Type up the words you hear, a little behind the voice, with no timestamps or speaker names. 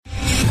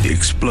The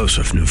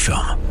explosive new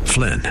film,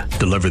 Flynn,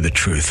 deliver the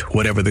truth,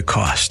 whatever the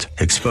cost,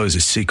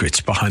 exposes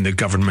secrets behind the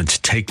government's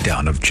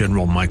takedown of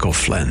General Michael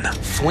Flynn.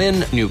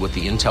 Flynn knew what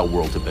the intel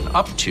world had been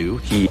up to.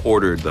 He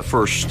ordered the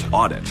first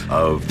audit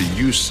of the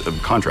use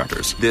of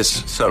contractors.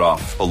 This set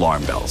off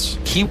alarm bells.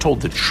 He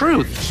told the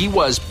truth. He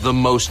was the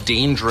most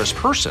dangerous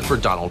person for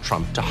Donald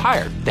Trump to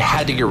hire. They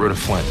had to get rid of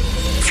Flynn.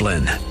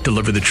 Flynn,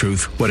 deliver the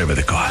truth, whatever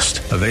the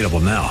cost. Available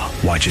now.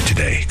 Watch it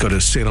today. Go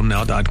to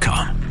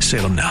salemnow.com.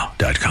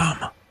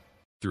 salemnow.com.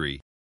 3.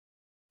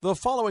 The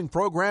following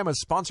program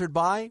is sponsored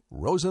by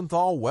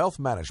Rosenthal Wealth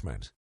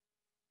Management.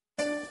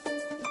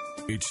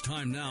 It's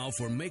time now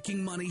for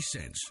Making Money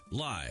Sense,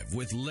 live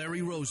with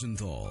Larry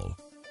Rosenthal.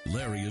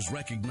 Larry is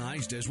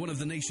recognized as one of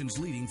the nation's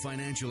leading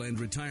financial and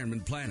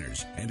retirement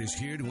planners and is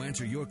here to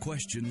answer your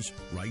questions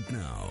right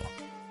now.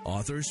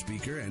 Author,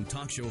 speaker, and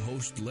talk show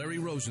host Larry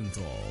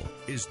Rosenthal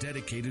is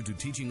dedicated to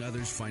teaching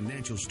others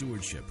financial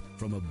stewardship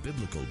from a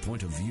biblical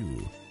point of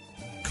view.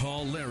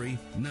 Call Larry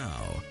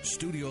now.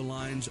 Studio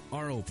lines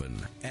are open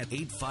at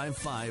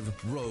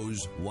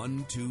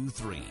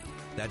 855-ROSE-123.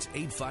 That's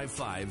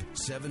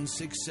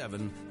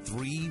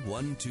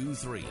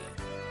 855-767-3123.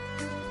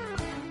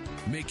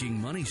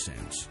 Making Money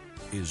Sense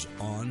is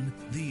on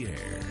the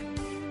air.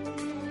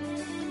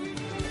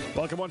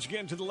 Welcome once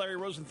again to the Larry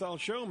Rosenthal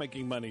Show,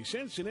 Making Money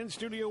Sense. And in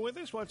studio with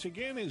us once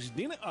again is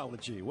Dina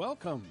Ology.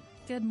 Welcome.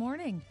 Good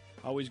morning.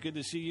 Always good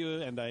to see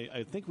you. And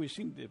I think we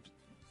seem to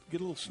get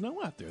a little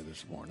snow out there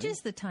this morning.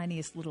 Just the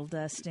tiniest little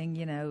dusting.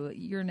 You know,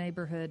 your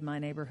neighborhood, my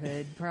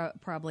neighborhood,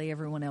 probably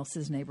everyone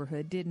else's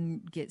neighborhood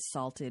didn't get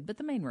salted, but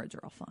the main roads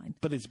are all fine.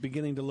 But it's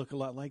beginning to look a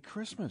lot like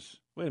Christmas.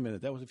 Wait a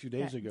minute, that was a few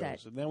days ago.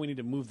 So now we need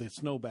to move the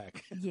snow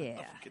back. Yeah. I don't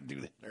know if we can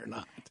do that or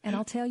not. And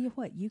I'll tell you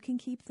what, you can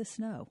keep the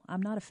snow.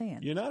 I'm not a fan.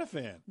 You're not a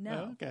fan?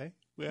 No. Oh, okay.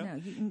 Well, no,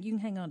 you can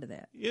hang on to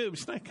that. Yeah,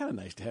 it's kind of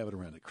nice to have it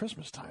around at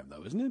Christmas time,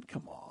 though, isn't it?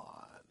 Come on.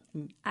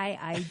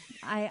 I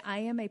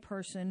am a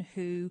person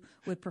who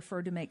would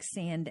prefer to make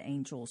sand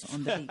angels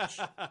on the beach.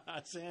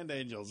 Sand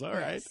angels, all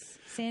right.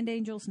 Sand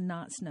angels,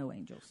 not snow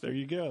angels. There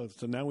you go.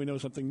 So now we know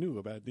something new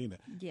about Dina.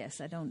 Yes,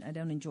 I don't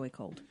enjoy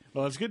cold.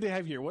 Well, it's good to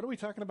have you here. What are we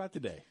talking about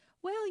today?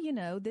 Well, you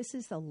know, this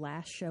is the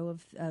last show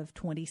of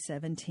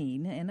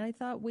 2017, and I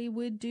thought we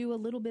would do a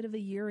little bit of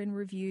a year in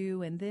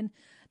review and then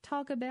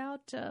talk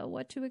about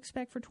what to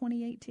expect for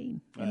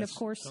 2018. And, of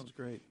course, sounds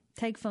great.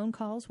 Take phone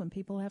calls when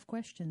people have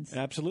questions.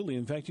 Absolutely.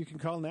 In fact, you can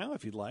call now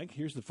if you'd like.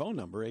 Here's the phone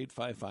number,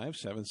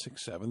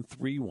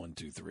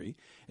 855-767-3123,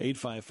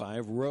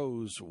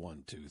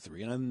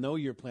 855-ROSE-123. And I know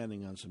you're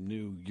planning on some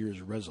New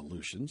Year's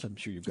resolutions. I'm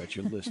sure you've got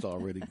your list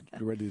already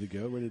ready to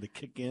go, ready to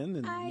kick in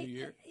the new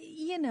year.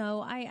 You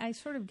know, I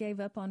sort of gave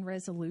up on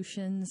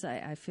resolutions.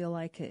 I feel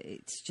like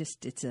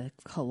it's a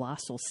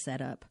colossal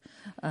setup.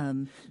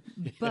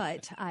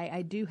 But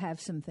I do have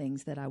some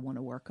things that I want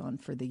to work on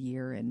for the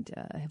year and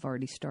have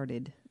already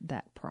started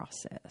that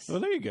process. Well,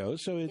 there you go.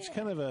 So it's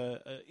kind of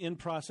a in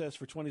process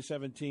for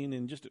 2017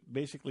 and just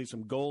basically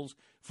some goals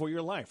for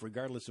your life,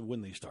 regardless of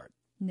when they start.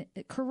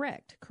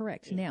 Correct.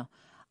 Yeah. Now,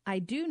 I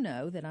do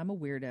know that I'm a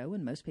weirdo,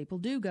 and most people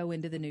do go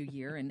into the new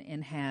year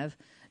and have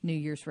New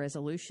Year's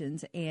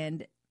resolutions.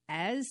 And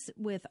as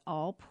with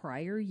all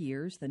prior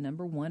years, the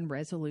number one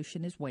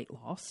resolution is weight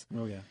loss.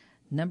 Oh, yeah.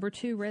 Number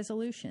two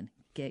resolution,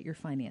 get your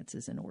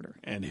finances in order.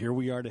 And here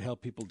we are to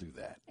help people do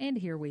that. And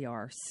here we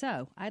are.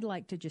 So I'd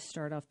like to just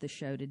start off the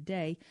show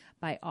today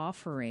by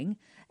offering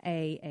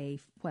a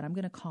what I'm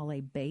going to call a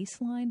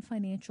baseline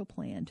financial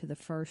plan to the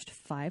first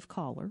 5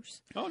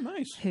 callers. Oh,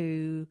 nice.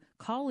 Who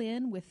call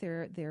in with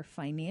their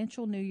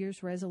financial New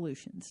Year's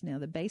resolutions. Now,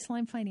 the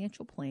baseline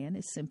financial plan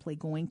is simply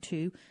going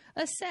to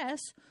assess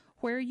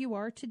where you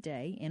are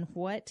today and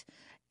what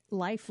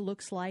life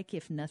looks like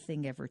if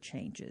nothing ever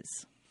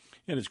changes.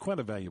 And it's quite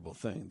a valuable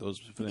thing. Those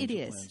financial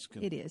plans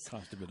can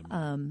cost a bit of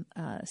money.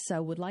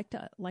 So would like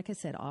to, like I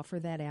said, offer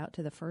that out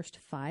to the first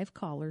 5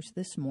 callers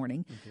this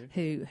morning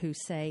who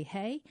say,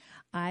 hey,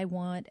 I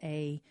want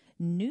a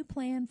new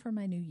plan for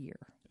my new year.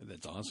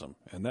 That's awesome.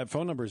 And that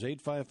phone number is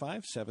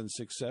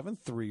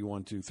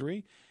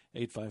 855-767-3123.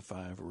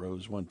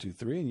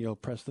 855-ROSE-123, and you'll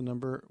press the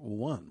number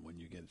 1 when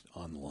you get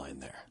on the line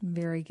there.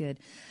 Very good.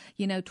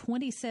 You know,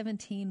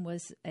 2017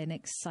 was an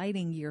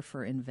exciting year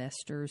for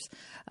investors.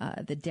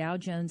 The Dow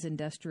Jones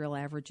Industrial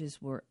Averages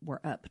were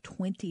up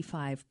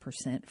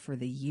 25% for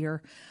the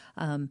year.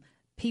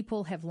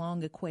 People have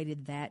long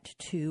equated that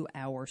to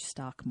our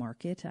stock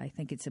market. I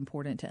think it's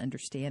important to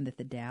understand that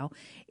the Dow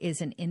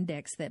is an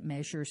index that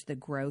measures the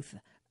growth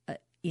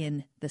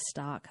in the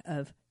stock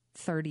of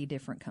 30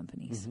 different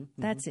companies.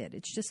 That's it.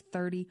 It's just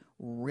 30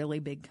 really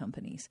big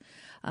companies.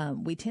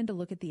 We tend to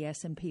look at the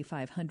S&P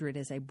 500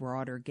 as a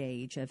broader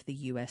gauge of the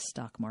U.S.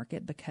 stock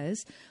market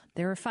because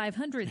there are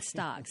 500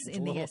 stocks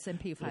in the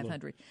S&P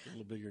 500. A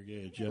little bigger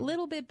gauge. Yep. A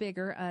little bit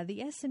bigger.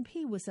 The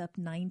S&P was up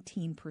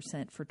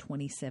 19% for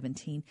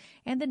 2017,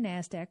 and the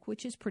NASDAQ,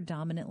 which is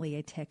predominantly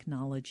a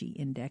technology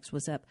index,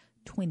 was up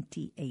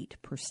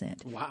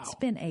 28%. Wow. It's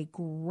been a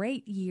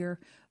great year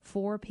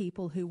for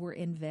people who were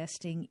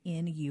investing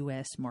in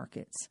U.S.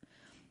 markets.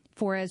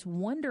 For as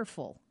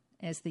wonderful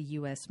as the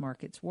U.S.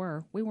 markets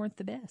were, we weren't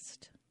the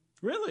best.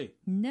 Really?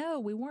 No,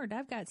 we weren't.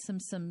 I've got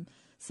some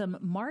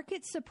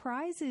market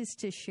surprises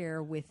to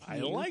share with you. I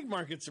like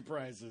market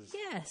surprises.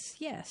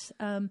 Yes.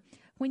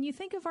 When you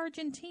think of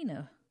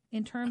Argentina,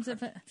 in terms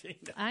of,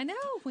 I know,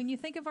 when you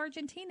think of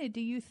Argentina,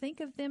 do you think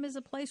of them as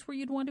a place where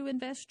you'd want to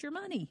invest your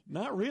money?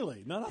 Not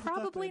really.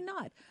 Probably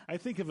not. I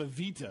think of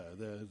Evita,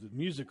 the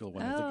musical,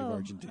 when I think of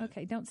Argentina.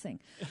 Okay, don't sing.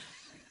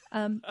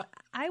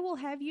 I will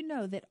have you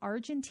know that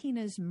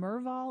Argentina's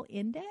Merval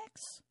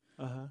index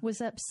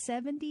was up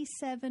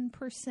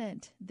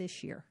 77%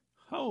 this year.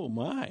 Oh,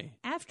 my.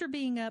 After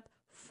being up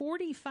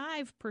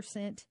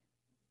 45%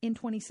 in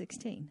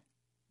 2016.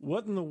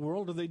 What in the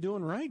world are they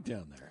doing right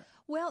down there?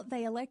 Well,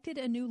 they elected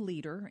a new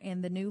leader,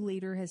 and the new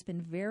leader has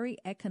been very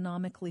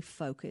economically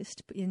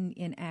focused in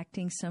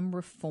enacting some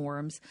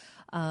reforms,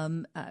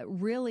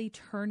 really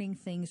turning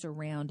things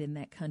around in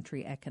that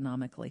country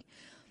economically.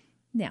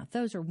 Now,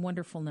 those are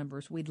wonderful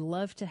numbers. We'd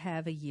love to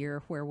have a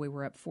year where we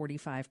were up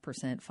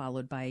 45%,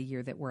 followed by a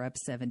year that we're up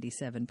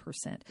 77%.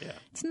 Yeah.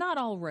 It's not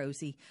all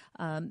rosy.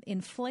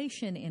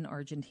 Inflation in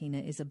Argentina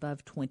is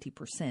above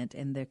 20%,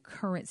 and the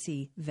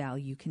currency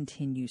value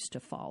continues to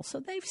fall. So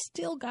they've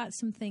still got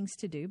some things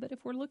to do. But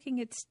if we're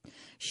looking at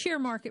sheer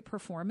market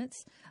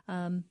performance,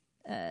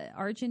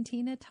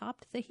 Argentina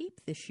topped the heap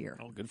this year.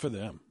 Oh, good for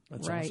them.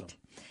 That's right. Awesome.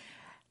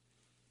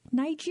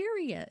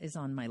 Nigeria is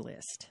on my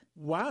list.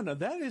 Wow, now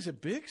that is a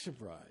big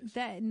surprise.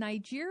 That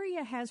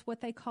Nigeria has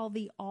what they call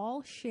the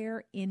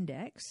All-Share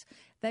Index.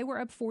 They were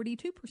up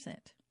 42%.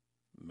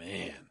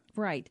 Man.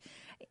 Right.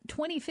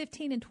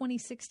 2015 and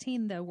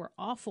 2016, though, were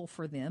awful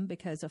for them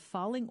because of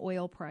falling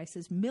oil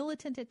prices,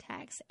 militant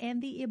attacks,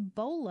 and the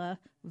Ebola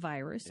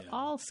virus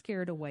all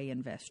scared away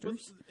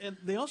investors. And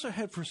they also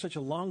had, for such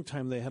a long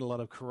time, they had a lot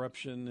of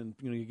corruption, and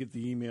you get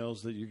the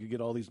emails that you could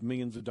get all these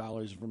millions of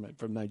dollars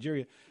from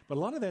Nigeria. But a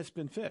lot of that's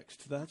been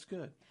fixed. That's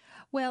good.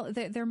 Well,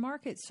 their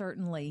market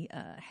certainly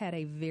had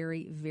a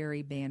very,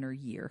 very banner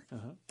year.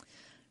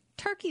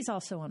 Turkey's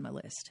also on my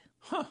list.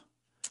 Huh.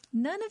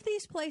 None of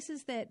these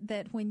places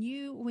that when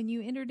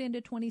you entered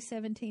into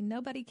 2017,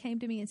 nobody came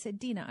to me and said,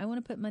 Dina, I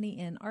want to put money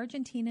in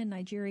Argentina,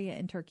 Nigeria,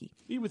 and Turkey.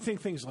 You would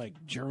think things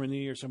like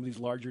Germany or some of these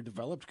larger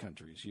developed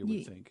countries, you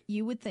would think.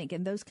 You would think,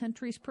 and those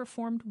countries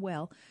performed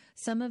well.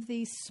 Some of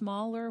these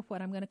smaller,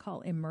 what I'm going to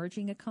call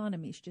emerging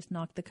economies, just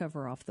knocked the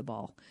cover off the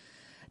ball.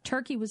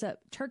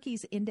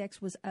 Turkey's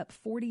index was up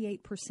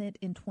 48%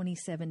 in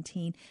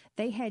 2017.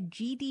 They had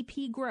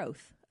GDP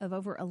growth of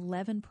over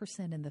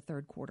 11% in the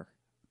third quarter.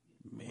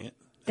 Man.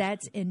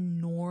 That's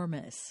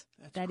enormous.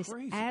 That is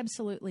crazy.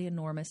 Absolutely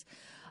enormous.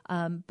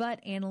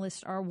 But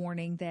analysts are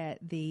warning that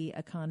the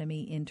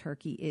economy in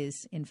Turkey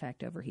is, in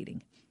fact,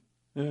 overheating.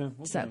 Yeah,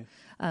 okay. So,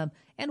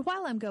 and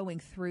while I'm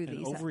going through An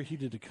these,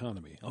 overheated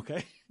economy,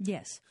 okay?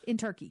 Yes, in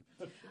Turkey.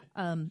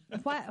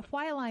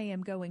 While I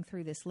am going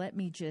through this, let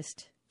me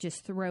just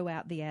throw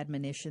out the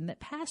admonition that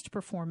past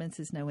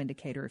performance is no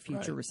indicator of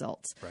future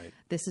results. Right.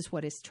 This is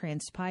what has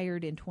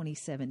transpired in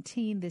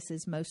 2017. This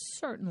is most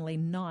certainly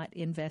not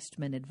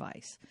investment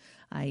advice.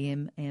 I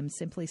am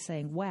simply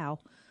saying, wow,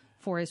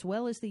 for as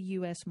well as the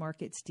U.S.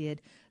 markets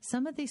did,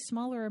 some of these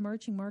smaller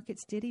emerging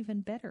markets did even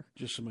better.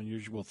 Just some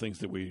unusual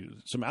things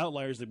some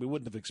outliers that we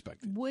wouldn't have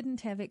expected. Wouldn't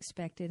have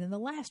expected. And the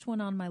last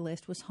one on my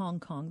list was Hong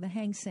Kong. The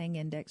Hang Seng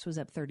Index was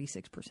up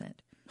 36%.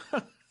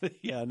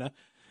 Yeah, no.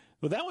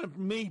 Well, that one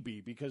may be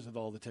because of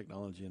all the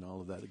technology and all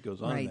of that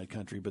goes on in that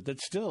country, but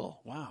that's still,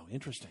 wow,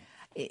 interesting.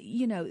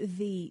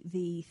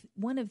 The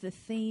one of the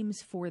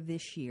themes for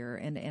this year,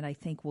 and I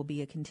think will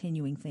be a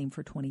continuing theme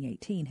for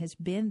 2018, has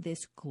been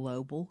this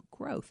global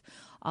growth.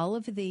 All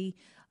of the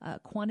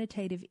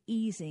quantitative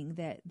easing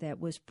that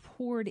was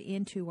poured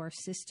into our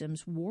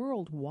systems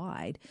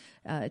worldwide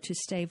to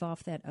stave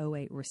off that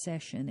 2008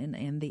 recession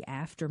and the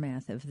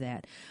aftermath of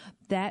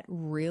that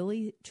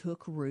really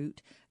took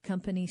root.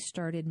 Companies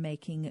started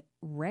making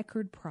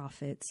record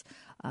profits,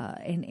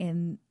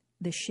 and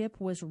the ship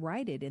was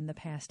righted in the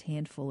past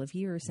handful of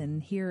years.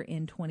 And here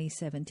in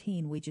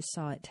 2017, we just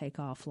saw it take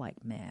off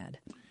like mad.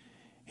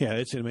 Yeah,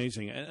 it's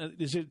amazing.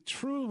 Is it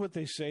true what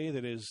they say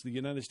that as the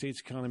United States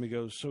economy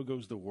goes, so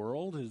goes the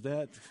world? Is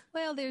that?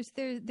 Well,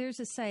 there's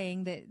a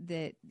saying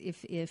that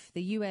if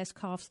the U.S.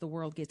 coughs, the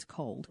world gets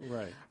cold.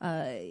 Right.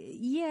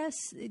 Yes.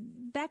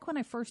 Back when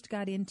I first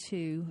got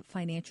into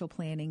financial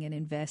planning and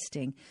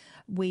investing,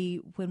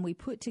 when we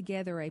put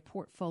together a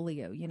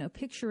portfolio,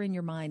 picture in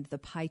your mind the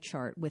pie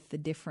chart with the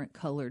different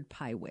colored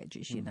pie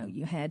wedges.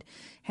 You had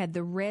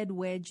the red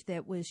wedge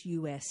that was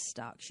U.S.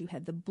 stocks. You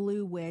had the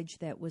blue wedge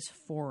that was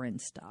foreign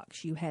stocks.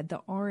 You had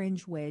the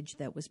orange wedge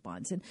that was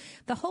bonds. And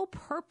the whole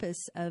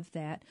purpose of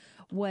that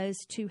was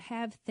to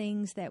have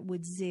things that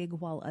would zig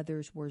while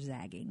others were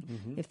zagging.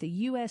 Mm-hmm. If the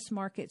U.S.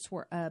 markets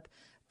were up,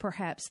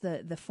 perhaps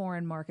the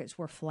foreign markets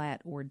were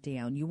flat or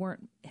down. You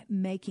weren't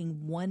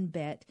making one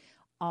bet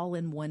all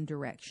in one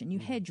direction. You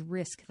hedge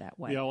risk that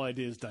way. The whole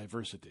idea is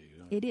diversity.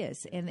 It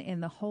is.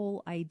 And the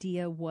whole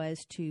idea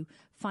was to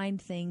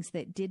find things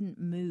that didn't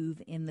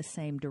move in the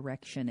same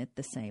direction at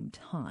the same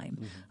time.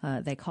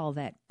 They call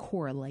that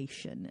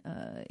correlation.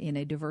 In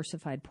a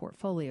diversified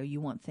portfolio, you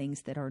want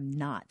things that are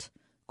not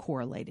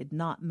correlated,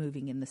 not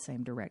moving in the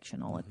same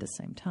direction all at the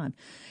same time.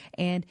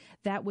 And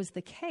that was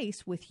the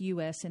case with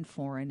U.S. and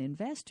foreign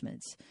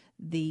investments.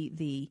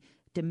 The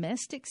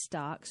domestic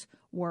stocks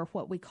were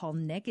what we call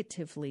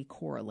negatively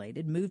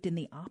correlated, moved in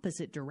the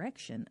opposite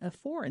direction of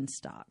foreign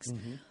stocks.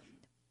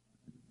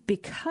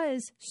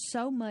 Because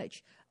so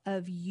much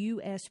of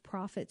U.S.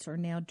 profits are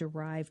now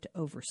derived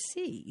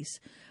overseas,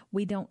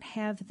 we don't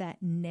have that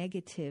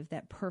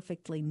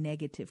perfectly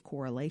negative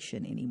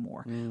correlation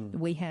anymore.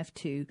 We have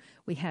to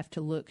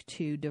look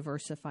to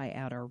diversify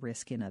out our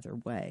risk in other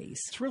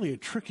ways. It's really a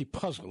tricky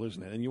puzzle,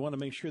 isn't it? And you want to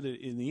make sure that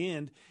in the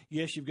end,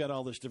 yes, you've got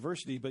all this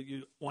diversity, but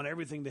you want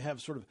everything to have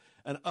sort of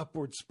an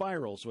upward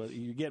spiral so that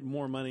you get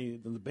more money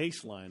than the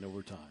baseline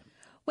over time.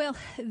 Well,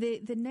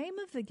 the name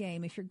of the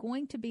game, if you're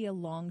going to be a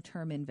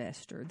long-term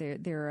investor,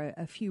 there are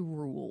a few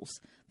rules.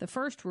 The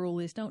first rule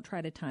is don't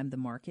try to time the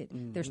market.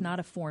 There's not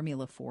a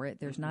formula for it.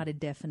 There's not a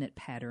definite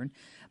pattern.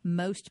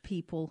 Most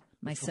people,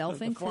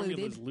 myself included,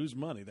 the formula is lose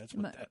money. That's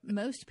what that is.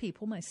 Most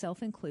people,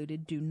 myself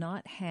included, do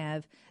not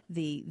have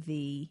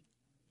the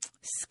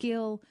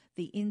skill,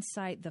 the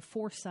insight, the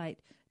foresight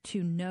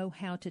to know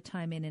how to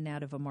time in and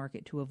out of a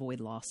market to avoid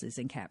losses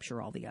and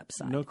capture all the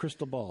upside. No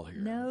crystal ball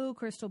here. No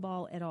crystal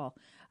ball at all.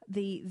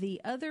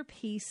 The other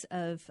piece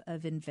of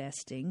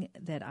investing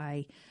that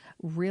I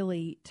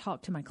really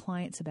talk to my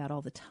clients about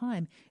all the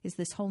time is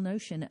this whole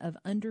notion of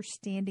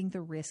understanding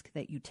the risk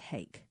that you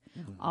take.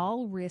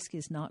 All risk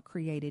is not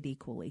created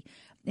equally,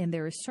 and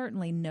there is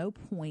certainly no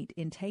point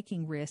in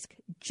taking risk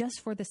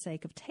just for the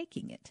sake of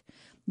taking it.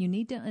 You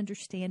need to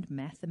understand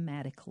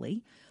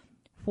mathematically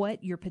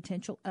what your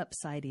potential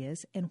upside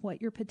is and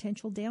what your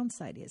potential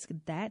downside is.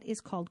 That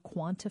is called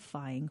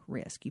quantifying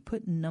risk. You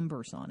put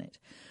numbers on it.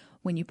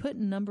 When you put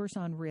numbers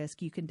on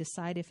risk, you can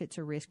decide if it's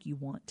a risk you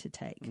want to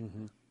take.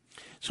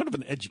 Sort of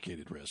an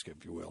educated risk,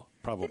 if you will,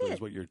 probably is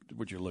what you're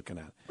looking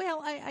at.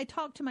 Well, I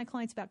talk to my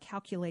clients about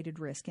calculated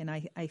risk, and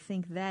I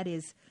think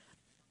that's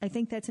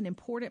an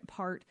important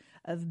part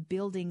of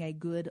building a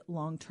good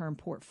long-term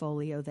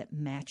portfolio that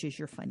matches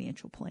your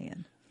financial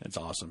plan. That's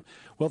awesome.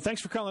 Well,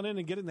 thanks for calling in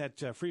and getting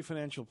that free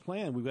financial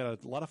plan. We've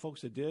got a lot of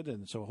folks that did,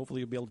 and so hopefully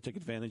you'll be able to take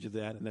advantage of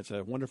that. And that's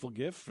a wonderful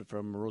gift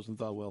from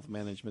Rosenthal Wealth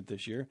Management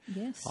this year.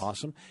 Yes.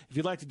 Awesome. If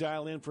you'd like to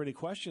dial in for any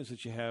questions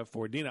that you have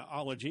for Dina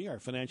Ology, our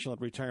financial and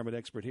retirement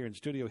expert here in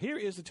studio, here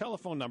is the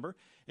telephone number,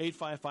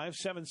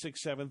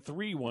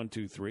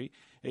 855-767-3123,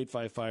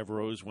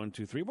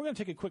 855-ROSE-123. We're going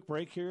to take a quick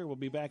break here. We'll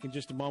be back in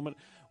just a moment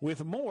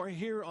with more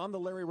here on the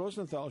Larry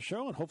Rosenthal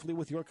Show, and hopefully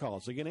with your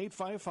calls. Again,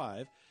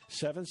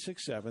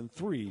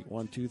 855-767-3123.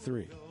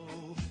 123.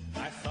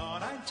 I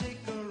thought I'd take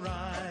a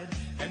ride,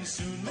 and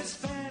soon Miss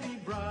Fanny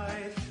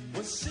Bride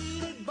was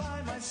seated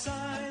by my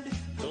side.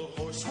 The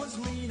horse was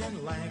lean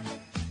and lank,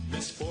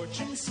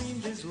 misfortune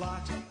seemed his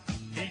lot.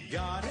 He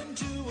got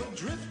into a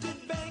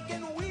drifted bank,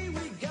 and we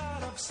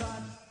got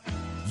upset.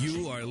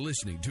 You are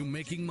listening to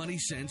Making Money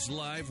Sense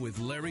live with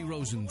Larry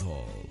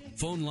Rosenthal.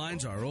 Phone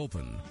lines are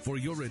open for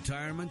your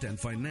retirement and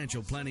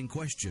financial planning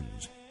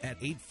questions at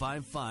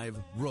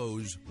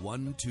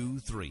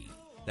 855-ROSE-123.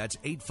 That's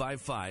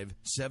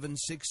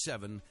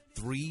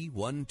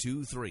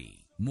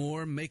 855-767-3123.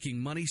 More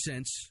Making Money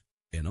Sense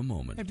in a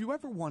moment. Have you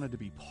ever wanted to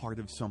be part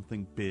of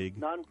something big?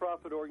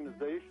 Nonprofit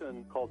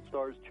organization called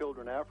Stars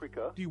Children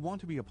Africa. Do you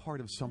want to be a part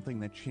of something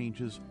that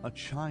changes a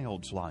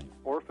child's life?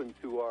 Orphans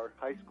who are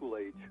high school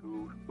age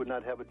who would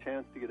not have a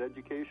chance to get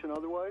education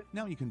otherwise.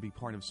 Now you can be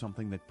part of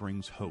something that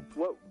brings hope.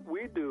 What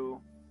we do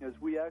is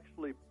we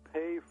actually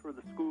pay for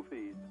the school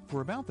fees.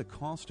 For about the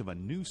cost of a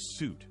new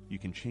suit, you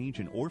can change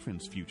an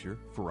orphan's future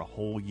for a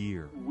whole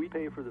year. We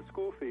pay for the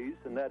school fees,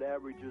 and that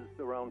averages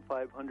around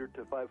 $500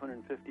 to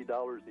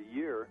 $550 a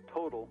year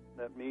total.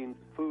 That means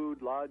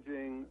food,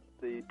 lodging,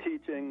 the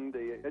teaching,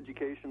 the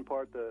education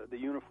part, the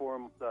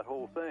uniform, that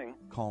whole thing.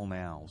 Call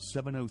now,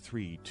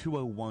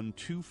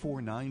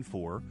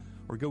 703-201-2494,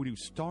 or go to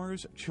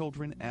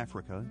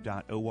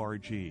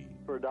starschildrenafrica.org.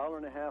 For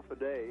 $1.50 a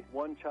day,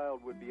 one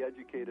child would be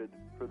educated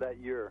for that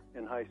year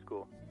in high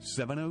school.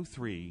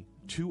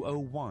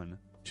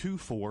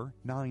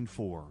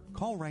 703-201-2494.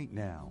 Call right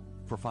now.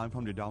 For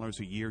 $500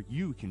 a year,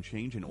 you can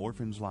change an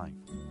orphan's life.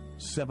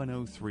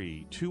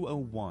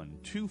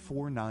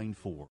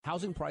 703-201-2494.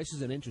 Housing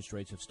prices and interest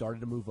rates have started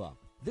to move up.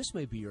 This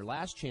may be your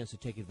last chance to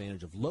take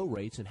advantage of low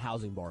rates and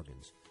housing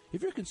bargains.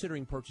 If you're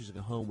considering purchasing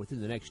a home within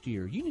the next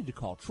year, you need to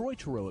call Troy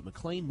Terrell at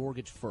McLean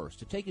Mortgage First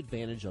to take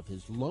advantage of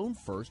his Loan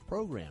First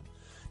program.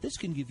 This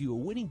can give you a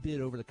winning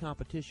bid over the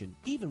competition,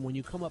 even when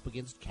you come up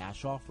against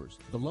cash offers.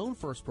 The Loan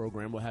First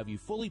program will have you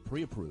fully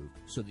pre-approved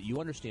so that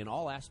you understand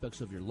all aspects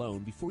of your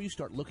loan before you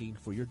start looking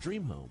for your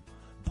dream home.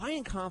 Buy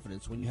in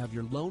confidence when you have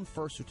your Loan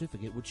First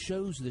certificate, which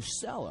shows the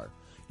seller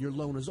Your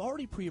loan is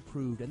already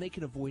pre-approved, and they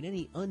can avoid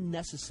any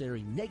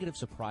unnecessary negative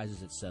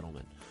surprises at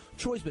settlement.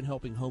 Troy's been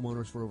helping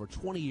homeowners for over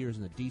 20 years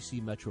in the D.C.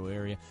 metro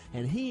area,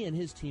 and he and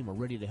his team are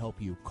ready to help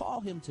you.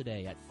 Call him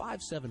today at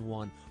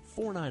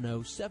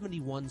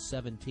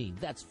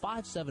 571-490-7117. That's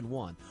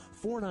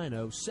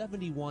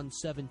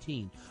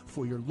 571-490-7117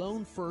 for your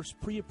Loan First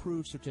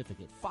pre-approved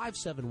certificate.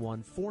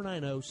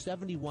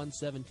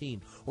 571-490-7117,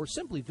 or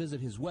simply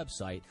visit his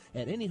website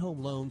at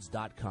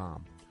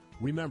anyhomeloans.com.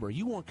 Remember,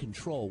 you want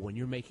control when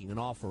you're making an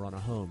offer on a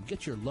home.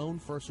 Get your Loan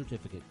First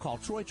certificate. Call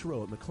Troy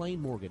Terrell at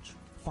McLean Mortgage,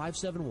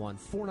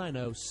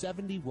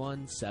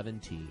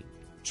 571-490-7117.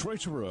 Troy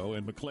Terrell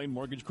and McLean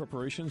Mortgage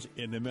Corporation's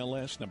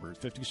NMLS number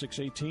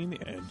 5618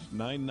 and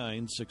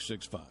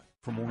 99665.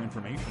 For more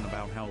information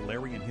about how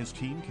Larry and his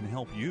team can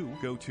help you,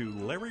 go to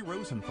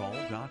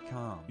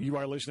LarryRosenthal.com. You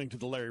are listening to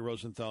the Larry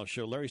Rosenthal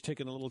Show. Larry's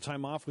taking a little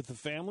time off with the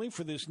family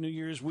for this New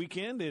Year's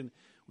weekend, and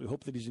we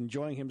hope that he's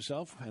enjoying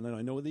himself. And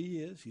I know that he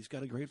is. He's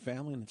got a great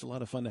family, and it's a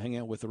lot of fun to hang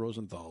out with the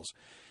Rosenthals.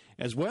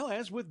 As well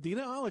as with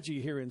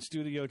Dinaology here in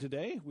studio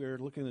today. We're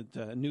looking at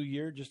a new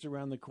year just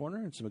around the corner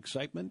and some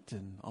excitement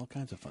and all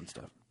kinds of fun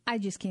stuff. I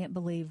just can't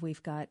believe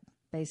we've got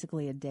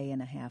basically a day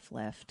and a half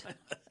left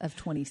of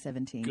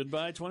 2017.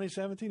 Goodbye,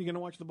 2017. You going to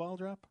watch the ball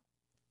drop?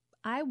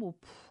 I will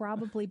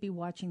probably be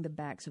watching the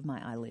backs of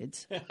my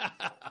eyelids.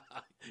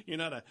 You're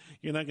not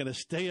going to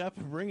stay up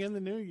and bring in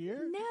the new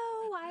year? No,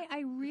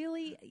 I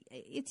really,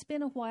 it's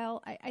been a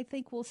while. I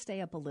think we'll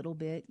stay up a little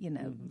bit,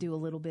 do a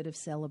little bit of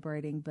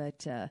celebrating.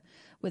 But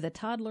with a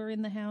toddler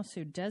in the house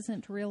who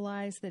doesn't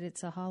realize that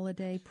it's a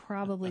holiday,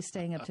 probably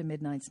staying up to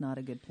midnight's not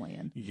a good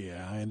plan.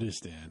 Yeah, I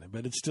understand.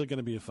 But it's still going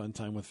to be a fun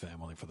time with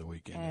family for the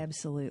weekend.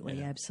 Absolutely,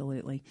 yeah.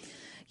 Absolutely.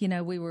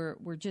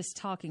 We're just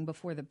talking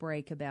before the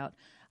break about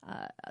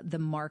the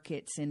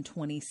markets in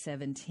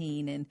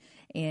 2017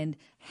 and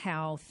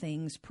how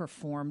things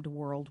performed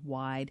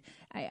worldwide.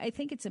 I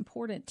think it's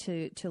important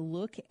to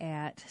look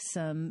at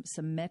some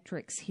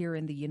metrics here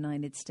in the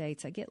United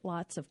States. I get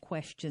lots of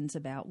questions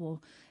about,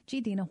 well,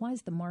 gee, Dina, why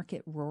is the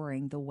market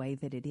roaring the way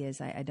that it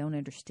is? I don't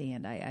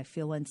understand. I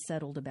feel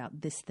unsettled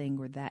about this thing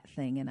or that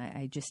thing, and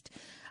I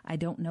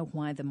don't know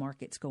why the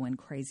market's going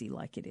crazy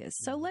like it is.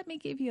 So let me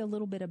give you a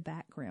little bit of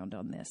background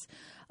on this.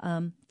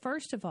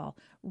 First of all,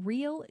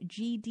 real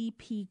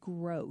GDP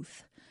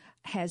growth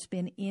has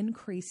been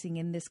increasing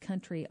in this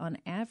country on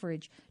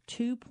average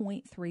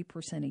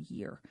 2.3% a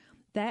year.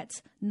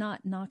 That's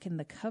not knocking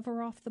the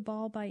cover off the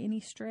ball by any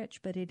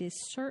stretch, but it is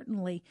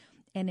certainly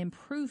an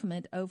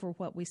improvement over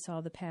what we saw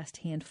the past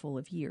handful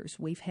of years.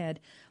 We've had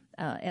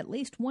at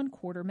least one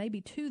quarter, maybe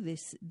two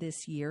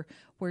this year,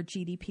 where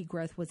GDP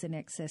growth was in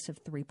excess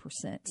of 3%.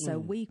 So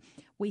we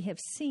have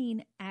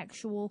seen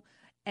actual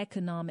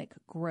economic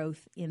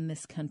growth in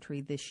this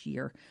country this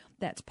year.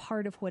 That's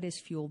part of what has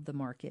fueled the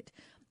market.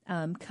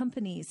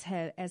 Companies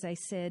have, as I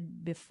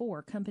said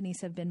before, companies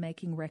have been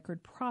making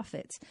record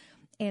profits.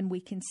 And we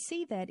can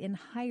see that in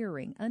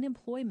hiring.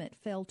 Unemployment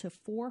fell to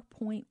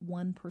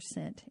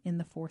 4.1% in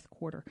the fourth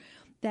quarter.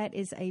 That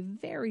is a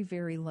very,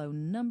 very low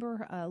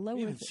number.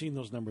 We haven't seen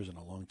those numbers in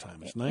a long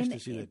time. It's nice to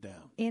see that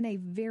down. In a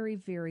very,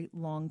 very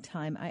long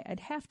time.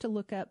 I'd have to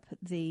look up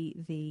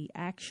the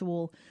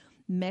actual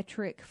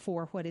metric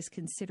for what is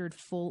considered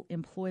full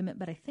employment,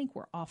 but I think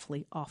we're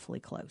awfully, awfully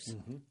close.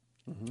 Mm-hmm.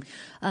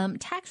 Mm-hmm.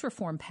 Tax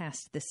reform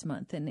passed this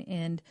month,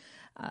 and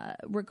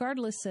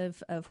regardless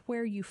of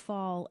where you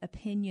fall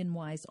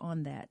opinion-wise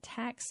on that,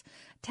 tax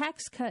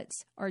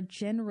cuts are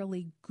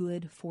generally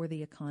good for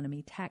the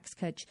economy. Tax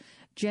cuts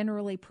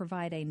generally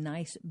provide a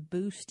nice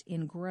boost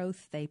in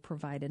growth. They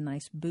provide a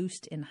nice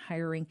boost in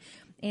hiring,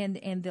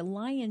 and the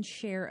lion's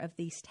share of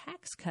these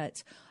tax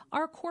cuts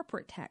are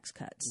corporate tax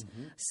cuts.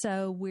 Mm-hmm.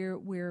 So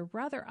we're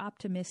rather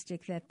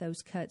optimistic that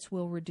those cuts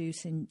will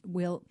reduce and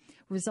will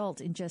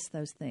result in just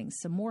those things.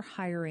 Some more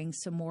hiring,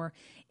 some more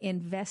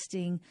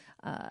investing,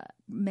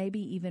 maybe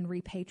even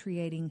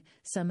repatriating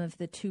some of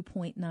the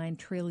 $2.9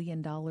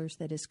 trillion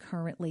that is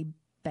currently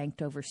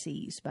banked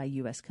overseas by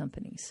U.S.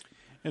 companies.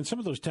 And some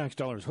of those tax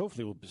dollars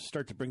hopefully will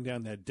start to bring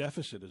down that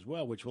deficit as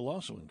well, which will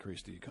also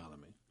increase the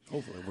economy,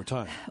 hopefully, over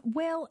time.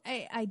 Well,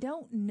 I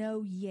don't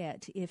know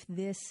yet if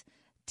this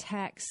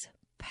tax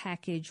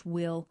package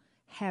will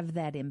have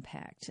that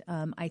impact.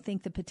 I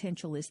think the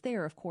potential is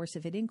there. Of course,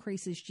 if it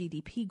increases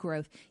GDP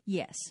growth,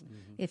 yes.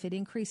 Mm-hmm. If it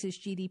increases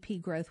GDP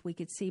growth, we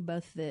could see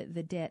both the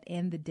debt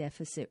and the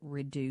deficit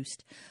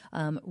reduced.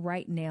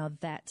 Right now,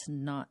 that's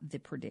not the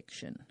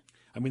prediction.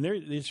 I mean,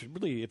 it's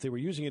really, if they were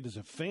using it as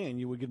a fan,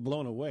 you would get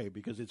blown away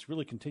because it's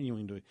really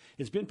continuing to,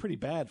 it's been pretty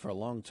bad for a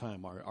long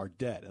time, our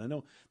debt. And I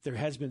know there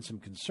has been some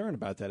concern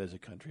about that as a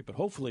country, but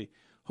hopefully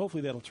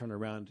that'll turn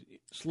around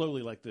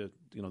slowly like the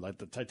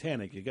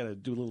Titanic. You got to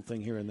do a little thing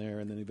here and there,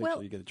 and then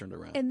eventually you get it turned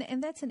around.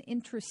 And that's an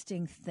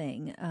interesting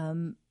thing.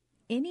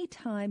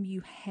 Anytime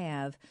you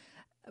have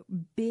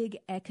big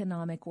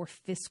economic or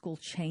fiscal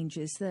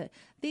changes,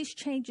 these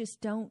changes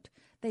don't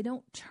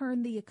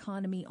turn the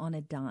economy on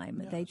a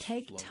dime. No, they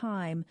take slow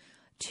time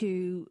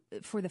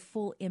for the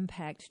full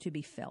impact to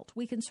be felt.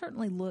 We can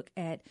certainly look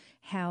at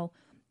how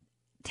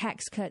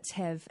tax cuts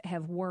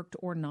have worked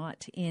or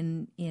not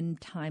in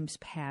times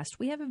past.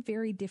 We have a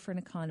very different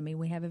economy.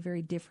 We have a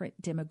very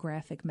different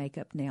demographic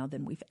makeup now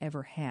than we've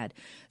ever had.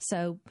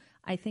 So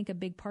I think a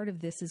big part of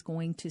this is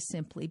going to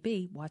simply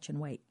be watch and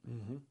wait.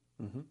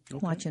 Okay.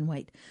 Watch and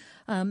wait.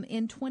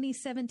 In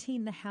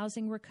 2017, the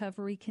housing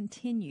recovery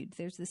continued.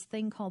 There's this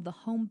thing called the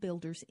Home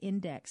Builders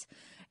Index,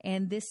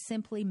 and this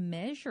simply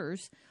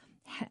measures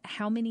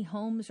how many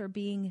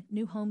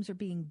new homes are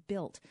being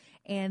built.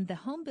 And the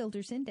Home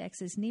Builders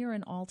Index is near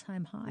an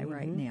all-time high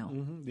right now.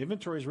 The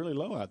inventory is really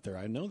low out there.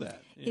 I know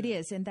that. Yeah. It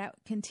is, and that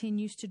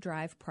continues to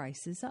drive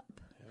prices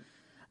up.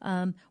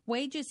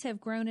 Wages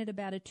have grown at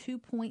about a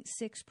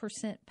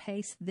 2.6%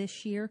 pace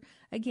this year.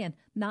 Again,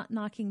 not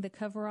knocking the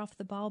cover off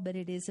the ball, but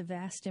it is a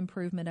vast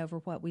improvement over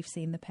what we've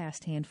seen the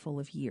past handful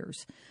of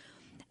years.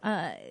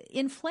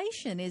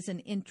 Inflation is an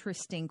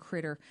interesting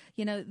critter.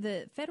 You know,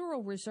 the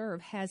Federal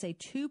Reserve has a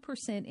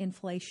 2%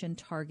 inflation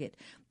target.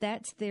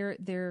 That's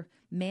their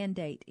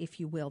mandate, if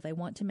you will. They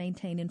want to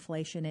maintain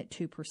inflation at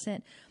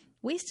 2%.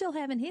 We still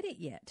haven't hit it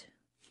yet.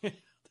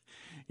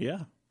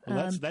 Yeah.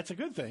 Well, that's a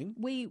good thing.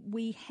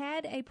 We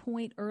had a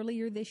point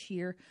earlier this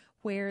year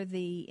where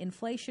the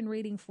inflation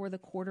reading for the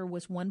quarter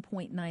was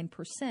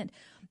 1.9%,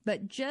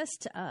 but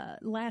just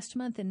last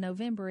month in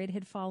November, it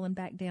had fallen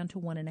back down to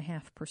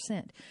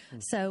 1.5%.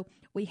 So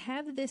we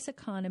have this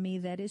economy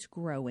that is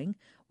growing.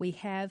 We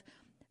have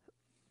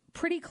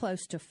pretty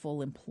close to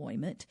full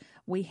employment.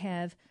 We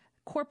have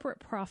corporate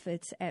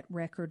profits at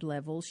record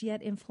levels,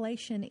 yet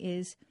inflation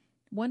is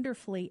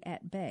wonderfully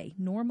at bay.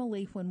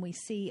 Normally, when we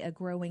see a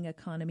growing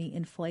economy,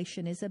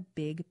 inflation is a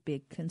big,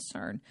 big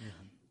concern.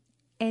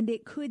 And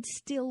it could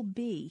still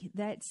be.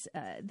 That's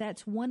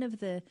one of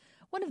the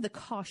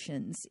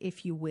cautions,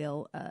 if you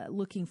will,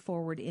 looking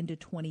forward into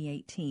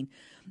 2018.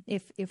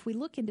 If we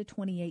look into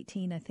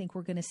 2018, I think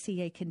we're going to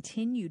see a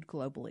continued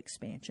global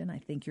expansion. I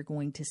think you're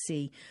going to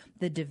see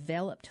the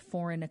developed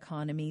foreign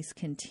economies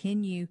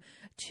continue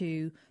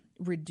to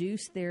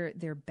reduce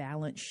their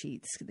balance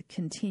sheets,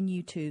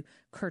 continue to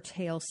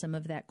curtail some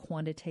of that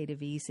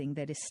quantitative easing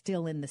that is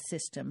still in the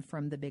system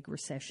from the big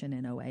recession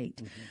in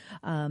 2008.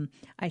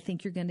 I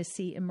think you're going to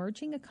see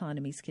emerging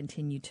economies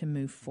continue to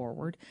move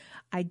forward.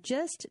 I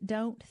just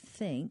don't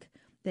think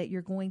that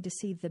you're going to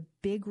see the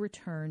big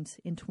returns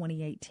in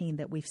 2018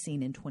 that we've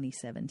seen in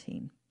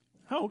 2017.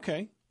 Oh,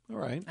 okay. All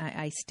right.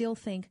 I still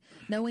think,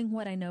 knowing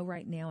what I know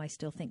right now, I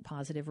still think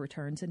positive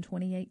returns in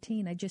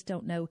 2018. I just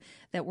don't know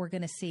that we're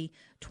going to see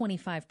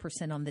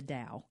 25% on the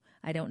Dow.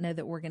 I don't know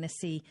that we're going to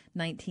see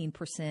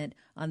 19%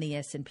 on the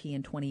S&P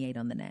and 28%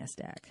 on the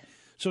NASDAQ.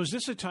 So is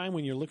this a time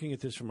when you're looking at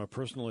this from a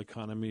personal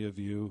economy of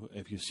view,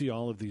 if you see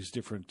all of these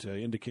different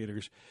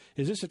indicators,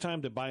 is this a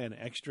time to buy an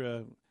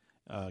extra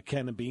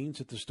can of beans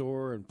at the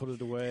store and put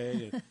it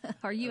away?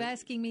 Are you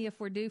asking me if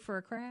we're due for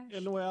a crash?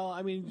 And well,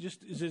 I mean,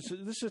 just this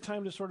is a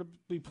time to sort of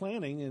be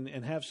planning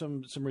and have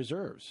some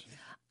reserves.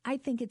 I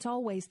think it's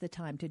always the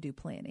time to do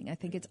planning. I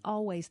think it's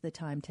always the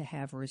time to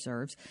have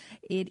reserves.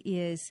 It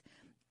is,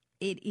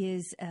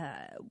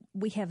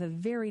 we have a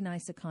very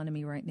nice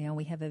economy right now.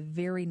 We have a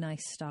very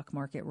nice stock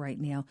market right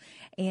now.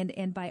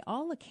 And by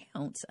all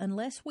accounts,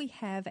 unless we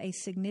have a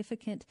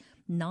significant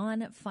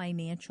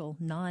non-financial,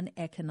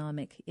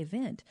 non-economic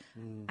event,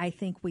 I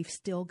think we've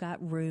still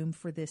got room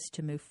for this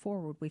to move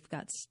forward. We've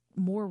got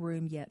more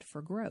room yet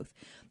for growth.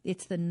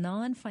 It's the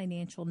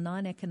non-financial,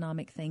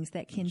 non-economic things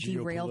that can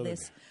derail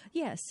this.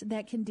 Yes,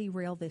 that can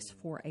derail this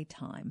for a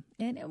time.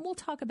 And we'll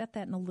talk about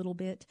that in a little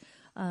bit.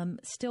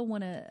 Still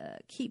want to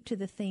keep to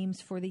the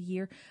themes for the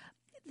year.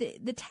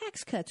 The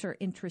tax cuts are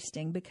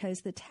interesting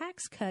because the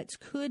tax cuts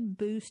could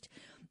boost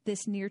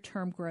this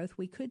near-term growth.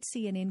 We could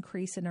see an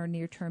increase in our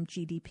near-term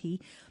GDP.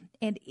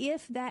 And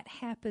if that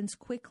happens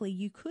quickly,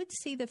 you could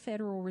see the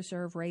Federal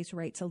Reserve raise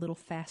rates a little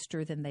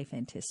faster than they've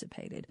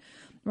anticipated.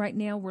 Right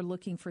now, we're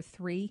looking for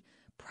 3,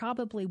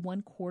 probably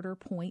 1/4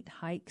 point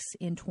hikes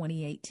in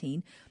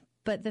 2018.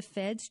 But the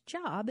Fed's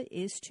job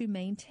is to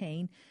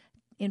maintain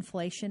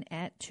inflation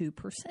at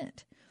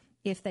 2%.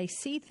 If they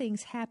see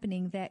things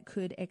happening that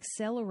could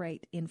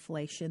accelerate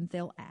inflation,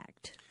 they'll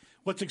act.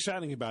 What's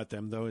exciting about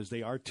them, though, is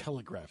they are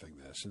telegraphing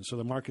this. And so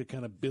the market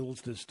kind of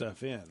builds this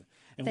stuff in.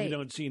 And we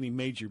don't see any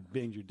major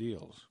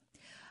deals.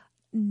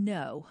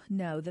 No.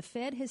 The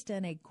Fed has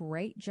done a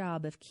great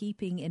job of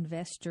keeping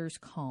investors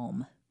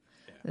calm.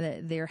 Yeah.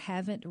 There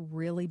haven't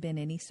really been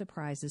any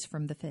surprises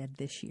from the Fed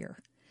this year.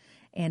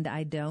 And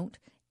I don't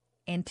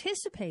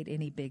anticipate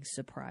any big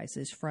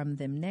surprises from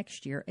them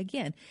next year.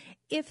 Again,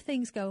 if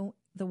things go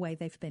the way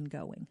they've been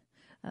going.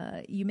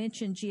 You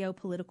mentioned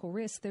geopolitical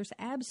risk. There's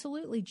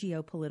absolutely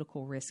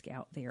geopolitical risk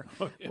out there.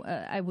 Oh,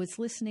 yeah. I was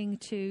listening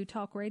to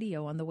talk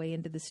radio on the way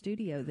into the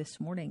studio this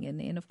morning,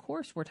 and of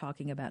course we're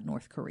talking about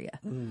North Korea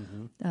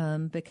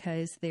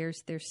because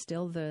there's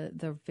still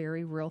the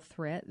very real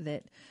threat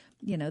that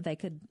they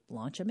could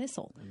launch a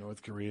missile.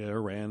 North Korea,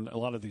 Iran, a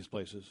lot of these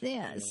places.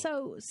 Yeah.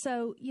 So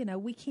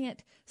we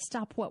can't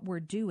stop what we're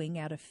doing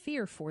out of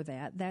fear for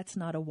that. That's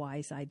not a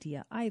wise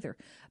idea either.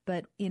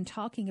 But in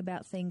talking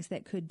about things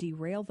that could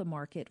derail the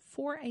market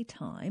for a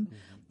time,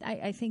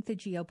 I think the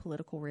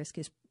geopolitical risk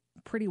is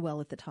pretty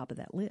well at the top of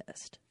that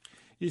list.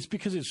 It's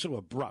because it's so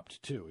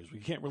abrupt, too. Is we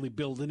can't really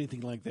build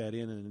anything like that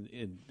in,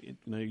 and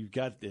you've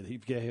got an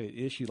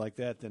issue like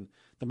that, then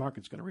the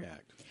market's going to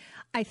react.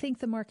 I think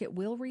the market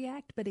will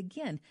react, but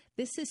again,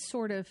 this is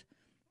sort of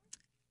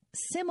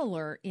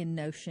similar in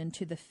notion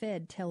to the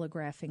Fed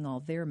telegraphing all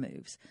their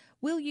moves.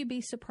 Will you be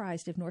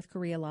surprised if North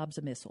Korea lobs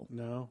a missile?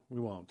 No, we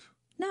won't.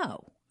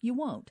 No, you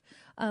won't.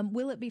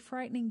 Will it be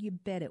frightening? You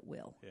bet it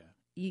will. Yeah.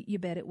 You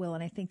bet it will,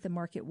 and I think the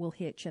market will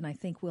hitch, and I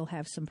think we'll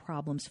have some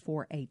problems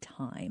for a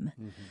time.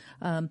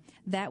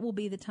 That will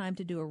be the time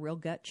to do a real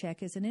gut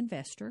check as an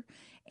investor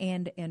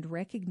and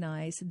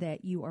recognize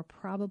that you are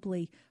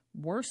probably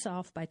worse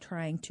off by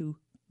trying to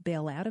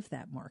bail out of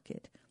that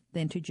market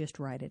than to just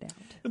ride it out.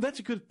 And that's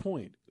a good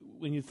point.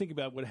 When you think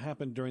about what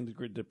happened during the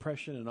Great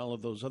Depression and all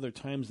of those other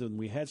times when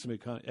we had some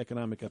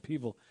economic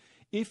upheaval,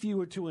 if you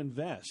were to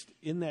invest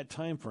in that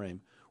time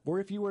frame, or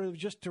if you were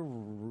just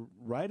to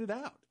ride it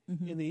out,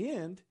 in the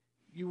end,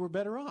 you were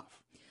better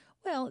off.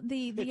 Well,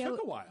 it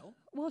took a while.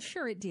 Well,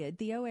 sure it did.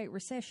 The 2008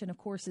 recession, of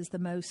course, is the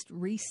most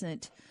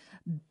recent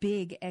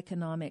big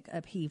economic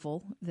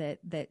upheaval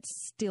that's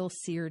still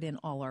seared in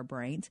all our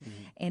brains.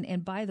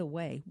 And by the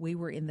way, we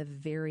were in the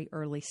very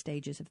early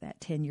stages of that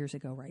 10 years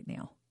ago right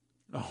now.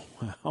 Oh,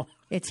 wow.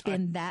 It's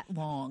been that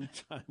long.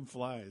 Time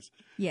flies.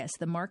 Yes,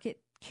 the market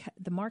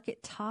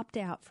topped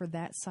out for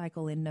that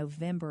cycle in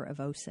November of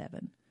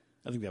 2007.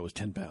 I think that was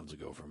 10 pounds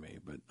ago for me,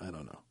 but I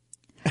don't know.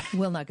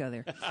 We'll not go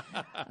there.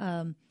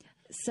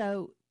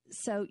 So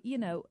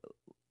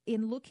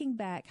in looking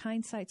back,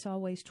 hindsight's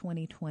always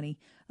 20/20.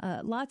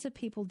 Lots of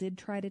people did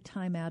try to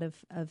time out of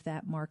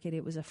that market.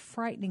 It was a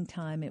frightening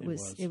time. It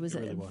was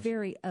a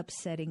very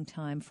upsetting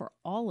time for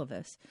all of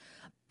us.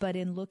 But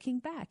in looking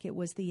back, it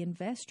was the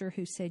investor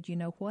who said, you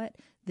know what,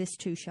 this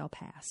too shall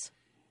pass.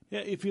 Yeah,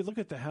 if you look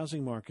at the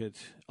housing market,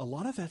 a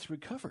lot of that's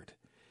recovered.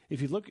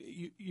 If you look,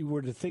 you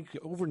were to think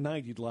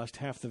overnight you'd lost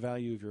half the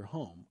value of your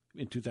home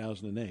in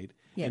 2008,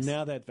 yes. And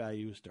now that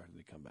value is starting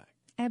to come back.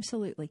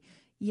 Absolutely.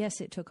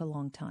 Yes, it took a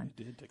long time.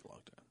 It did take a long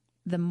time.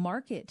 The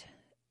market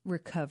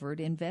recovered.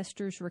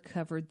 Investors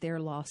recovered their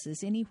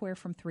losses anywhere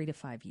from 3 to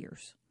 5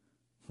 years.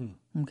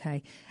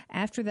 Okay.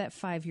 After that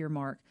 5-year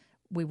mark,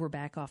 we were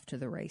back off to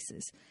the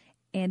races.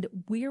 And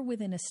we're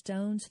within a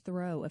stone's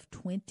throw of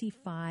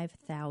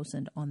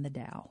 25,000 on the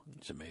Dow.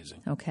 It's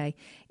amazing. Okay.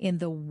 In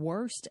the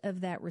worst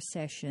of that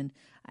recession,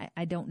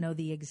 I don't know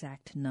the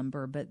exact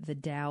number, but the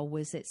Dow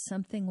was at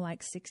something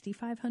like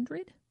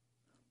 6,500.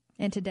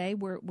 And today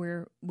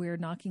we're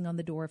knocking on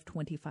the door of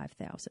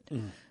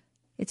 25,000.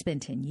 It's been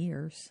 10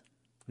 years.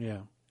 Yeah.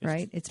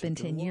 Right? It's been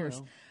 10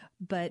 years.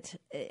 But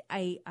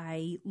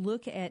I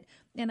look at,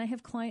 and I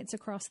have clients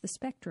across the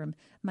spectrum.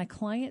 My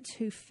clients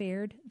who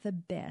fared the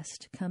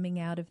best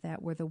coming out of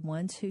that were the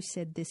ones who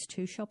said, this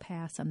too shall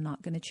pass. I'm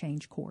not going to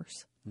change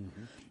course.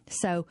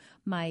 So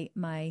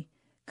my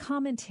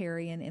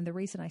commentary, and the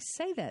reason I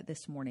say that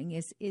this morning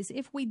is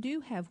if we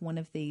do have one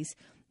of these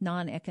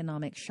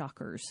non-economic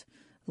shockers,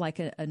 like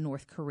a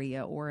North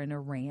Korea or an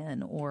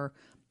Iran or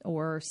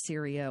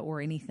Syria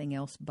or anything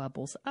else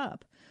bubbles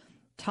up,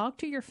 talk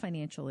to your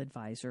financial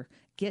advisor,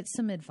 get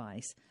some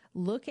advice,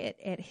 look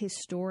at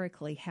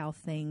historically how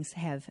things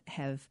have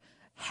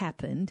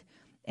happened,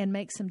 and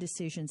make some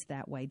decisions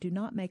that way. Do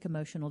not make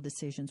emotional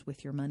decisions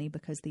with your money,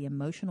 because the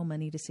emotional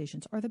money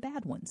decisions are the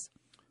bad ones.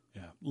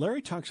 Yeah.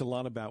 Larry talks a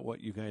lot about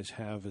what you guys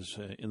have as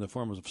in the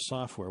form of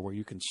software where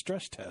you can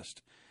stress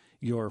test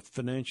your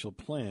financial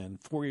plan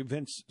for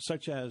events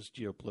such as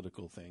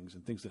geopolitical things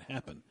and things that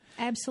happen.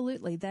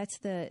 Absolutely. That's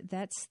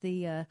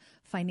the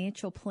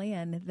financial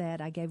plan that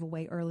I gave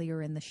away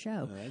earlier in the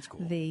show. Oh, that's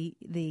cool. The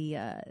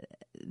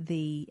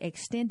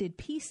extended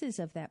pieces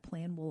of that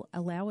plan will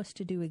allow us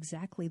to do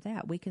exactly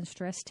that. We can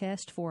stress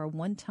test for a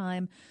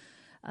one-time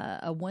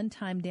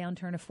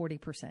downturn of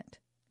 40%.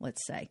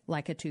 Let's say,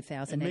 like a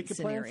 2008 and make a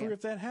scenario. plan for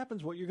if that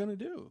happens, what you're going to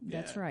do.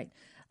 That's right.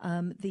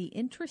 The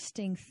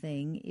interesting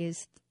thing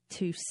is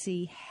to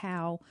see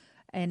how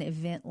an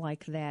event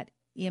like that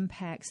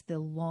impacts the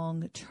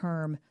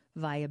long-term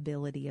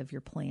viability of your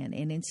plan.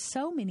 And in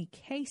so many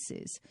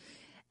cases,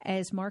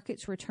 as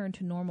markets return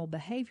to normal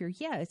behavior,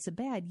 yeah, it's a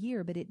bad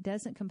year, but it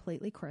doesn't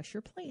completely crush your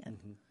plan.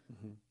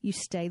 You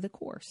stay the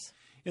course.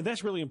 And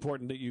that's really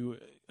important that you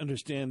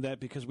understand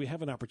that, because we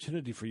have an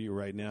opportunity for you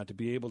right now to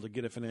be able to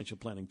get a financial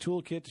planning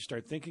toolkit, to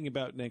start thinking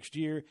about next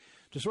year,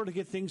 to sort of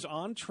get things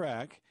on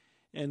track,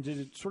 and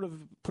to sort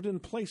of put in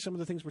place some of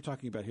the things we're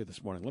talking about here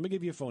this morning. Let me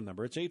give you a phone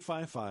number. It's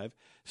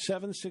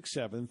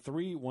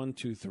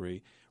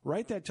 855-767-3123.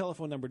 Write that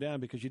telephone number down,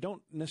 because you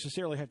don't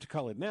necessarily have to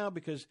call it now,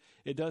 because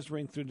it does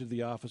ring through to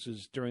the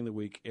offices during the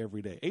week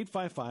every day.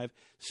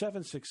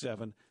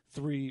 855-767-3123.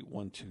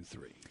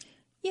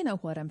 You know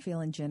what? I'm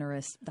feeling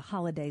generous. The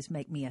holidays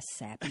make me a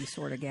sappy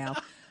sort of gal.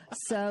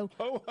 So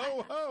ho,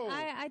 ho, ho.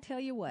 I tell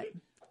you what,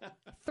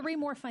 3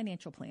 more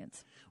financial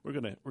plans. We're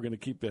gonna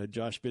keep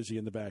Josh busy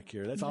in the back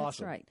here. That's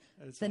awesome. That's right.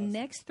 That's the awesome.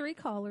 next 3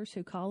 callers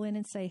who call in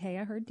and say, hey,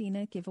 I heard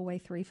Dina give away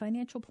 3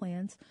 financial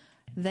plans,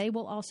 they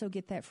will also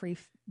get that free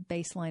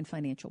baseline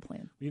financial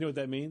plan. You know what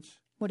that means?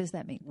 What does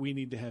that mean? We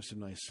need to have some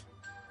nice,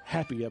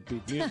 happy,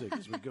 upbeat music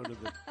as we go to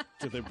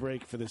the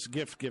break for this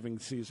gift-giving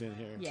season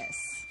here. Yes.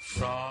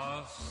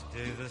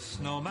 Frosty the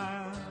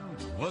Snowman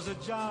was a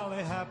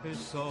jolly happy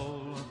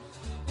soul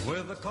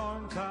with a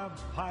corncob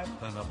pipe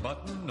and a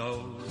button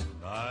nose,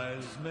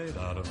 eyes made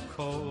out of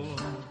coal.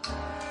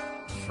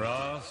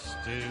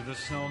 Frosty the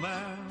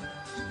Snowman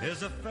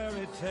is a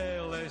fairy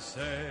tale, they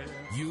say.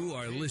 You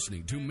are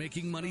listening to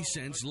Making Money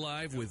Sense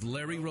live with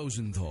Larry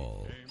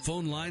Rosenthal.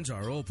 Phone lines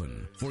are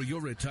open for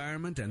your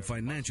retirement and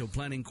financial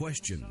planning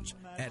questions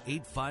at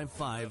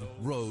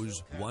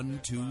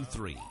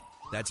 855-ROSE-123.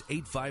 That's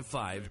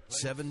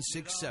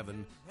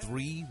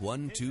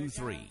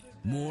 855-767-3123.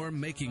 More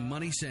Making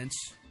Money Sense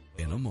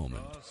in a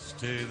moment.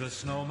 Frosty the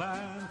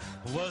Snowman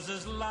was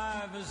as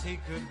live as he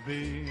could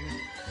be,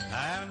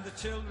 and the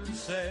children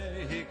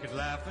say he could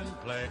laugh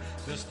and play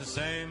just the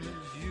same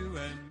as you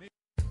and me.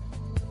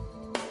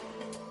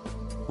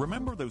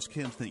 Remember those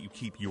kids that you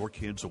keep your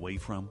kids away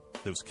from?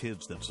 Those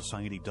kids that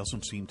society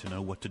doesn't seem to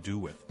know what to do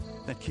with?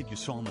 That kid you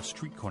saw on the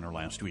street corner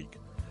last week?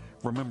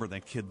 Remember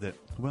that kid that,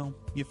 well,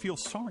 you feel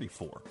sorry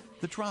for?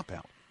 The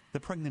dropout, the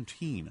pregnant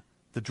teen,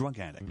 the drug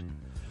addict.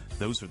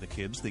 Those are the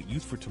kids that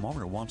Youth for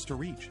Tomorrow wants to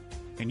reach.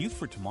 And Youth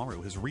for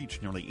Tomorrow has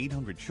reached nearly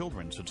 800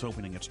 children since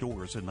opening its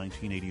doors in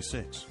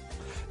 1986.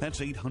 That's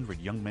 800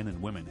 young men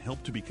and women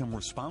helped to become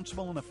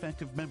responsible and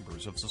effective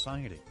members of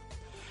society.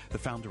 The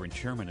founder and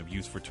chairman of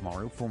Youth for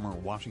Tomorrow, former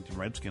Washington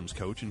Redskins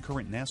coach and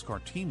current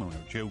NASCAR team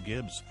owner Joe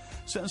Gibbs,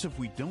 says if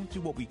we don't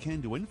do what we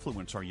can to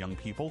influence our young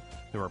people,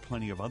 there are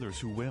plenty of others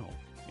who will,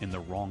 in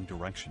the wrong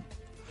direction.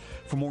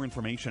 For more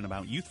information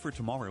about Youth for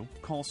Tomorrow,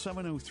 call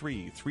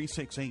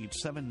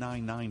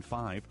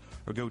 703-368-7995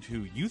 or go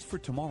to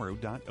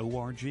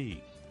youthfortomorrow.org.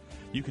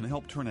 You can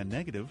help turn a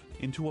negative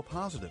into a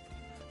positive.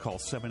 Call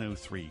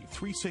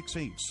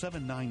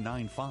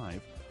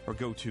 703-368-7995 or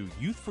go to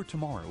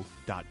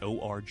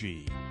youthfortomorrow.org.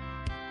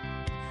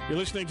 You're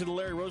listening to the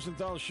Larry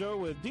Rosenthal Show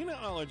with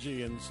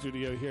Dina-ology in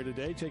studio here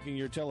today, taking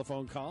your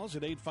telephone calls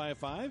at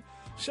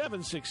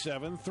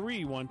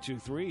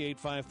 855-767-3123,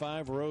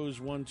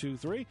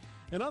 855-ROSE-123.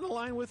 And on the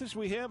line with us,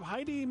 we have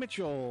Heidi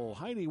Mitchell.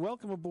 Heidi,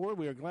 welcome aboard.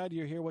 We are glad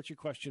you're here. What's your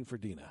question for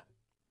Dina?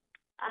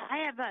 I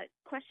have a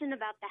question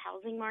about the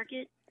housing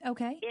market.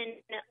 Okay. In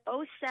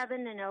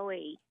 2007 and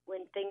 2008,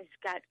 when things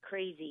got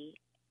crazy,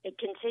 it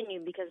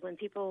continued because when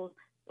people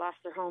lost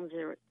their homes,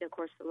 of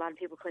course, a lot of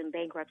people claimed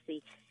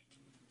bankruptcy.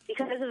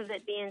 Because of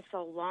it being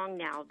so long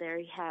now,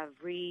 they have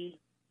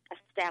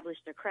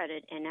re-established their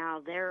credit, and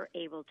now they're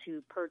able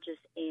to purchase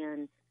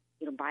and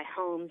buy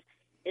homes.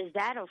 Is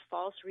that a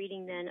false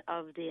reading then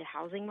of the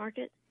housing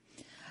market?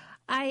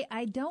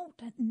 I don't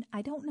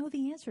know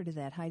the answer to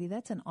that, Heidi.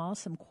 That's an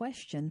awesome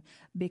question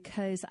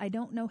because I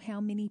don't know how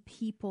many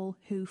people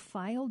who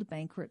filed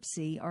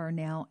bankruptcy are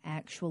now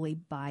actually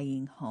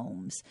buying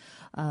homes.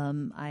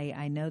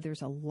 I know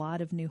there's a lot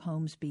of new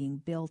homes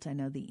being built. I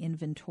know the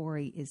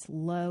inventory is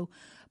low,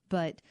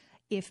 but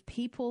if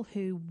people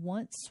who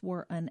once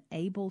were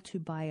unable to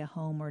buy a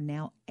home are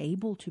now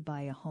able to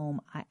buy a home,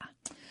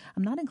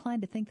 I'm not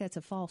inclined to think that's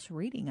a false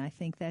reading. I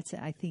think that's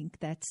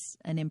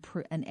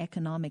an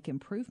economic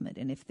improvement,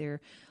 and if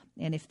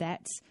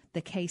that's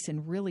the case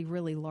in really,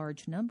 really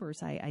large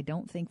numbers, I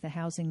don't think the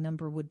housing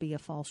number would be a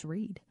false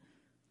read.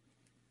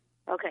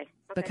 Okay.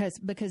 Because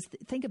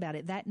think about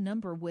it, that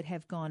number would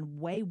have gone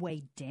way,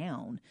 way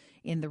down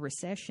in the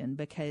recession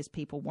because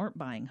people weren't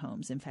buying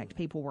homes. In fact,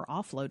 people were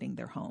offloading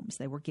their homes.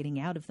 They were getting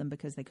out of them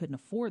because they couldn't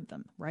afford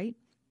them, right?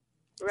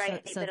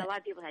 Right, but a lot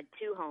of people had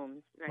 2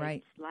 homes,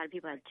 right? A lot of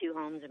people had 2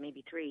 homes or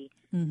maybe 3.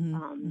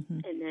 And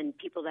then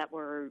people that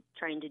were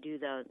trying to do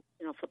the,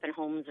 flipping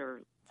homes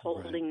or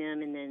holding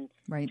them and then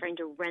trying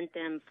to rent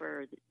them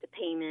for the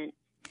payment.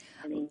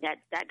 I mean,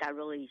 that got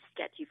really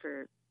sketchy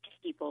for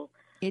people.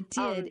 It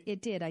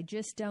did. I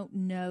just don't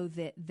know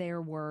that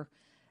there were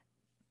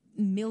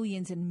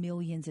millions and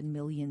millions and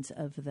millions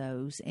of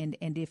those. And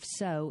if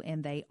so,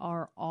 and they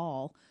are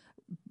all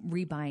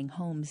rebuying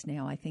homes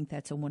now, I think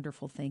that's a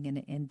wonderful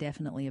thing and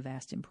definitely a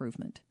vast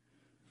improvement.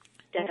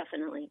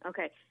 Definitely.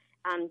 Okay.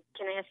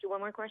 Can I ask you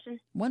one more question?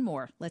 One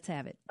more. Let's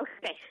have it.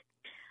 Okay.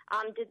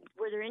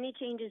 Were there any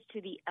changes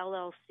to the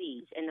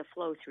LLCs and the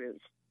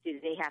flow-throughs? Do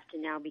they have to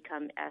now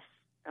become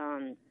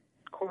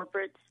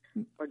corporates?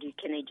 Or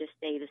can they just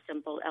stay the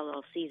simple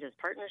LLCs as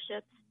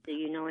partnerships? Do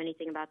you know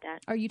anything about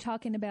that? Are you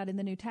talking about in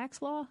the new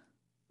tax law?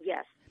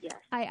 Yes. Yes.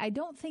 I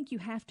don't think you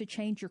have to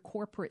change your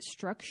corporate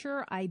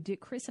structure.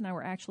 Chris and I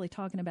were actually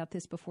talking about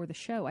this before the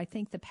show. I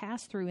think the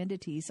pass-through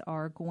entities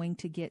are going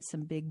to get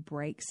some big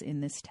breaks in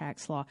this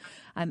tax law.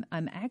 I'm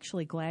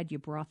actually glad you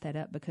brought that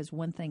up, because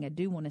one thing I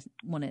do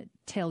want to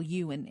tell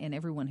you and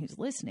everyone who's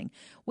listening,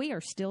 we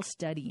are still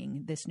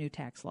studying this new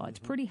tax law. It's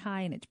pretty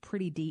high and it's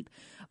pretty deep.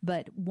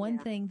 But one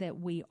thing that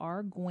we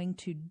are going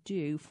to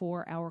do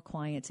for our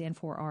clients and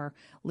for our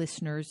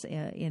listeners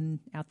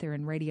out there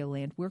in Radio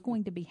Land, we're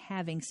going to be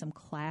having some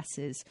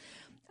classes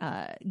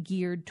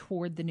geared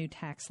toward the new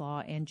tax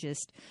law and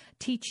just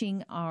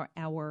teaching our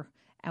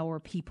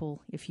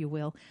people, if you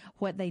will,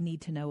 what they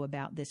need to know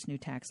about this new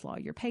tax law.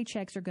 Your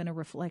paychecks are going to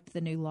reflect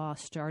the new law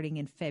starting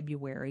in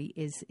February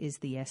is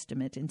the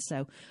estimate. And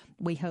so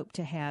we hope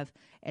to have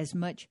as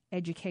much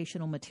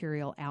educational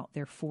material out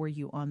there for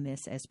you on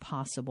this as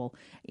possible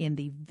in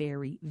the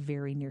very,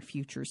 very near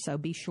future. So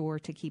be sure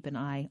to keep an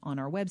eye on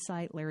our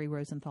website,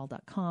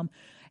 LarryRosenthal.com,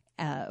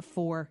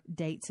 for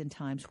dates and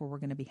times where we're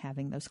going to be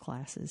having those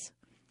classes.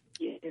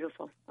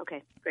 Beautiful.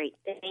 Okay, great.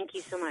 Thank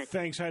you so much.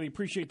 Thanks, Heidi.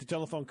 Appreciate the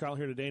telephone call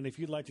here today. And if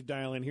you'd like to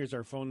dial in, here's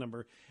our phone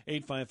number,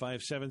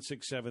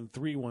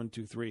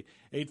 855-767-3123,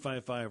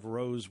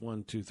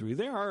 855-ROSE-123.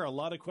 There are a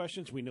lot of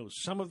questions. We know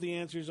some of the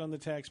answers on the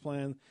tax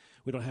plan.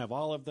 We don't have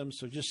all of them,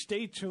 so just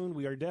stay tuned.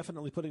 We are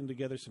definitely putting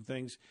together some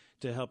things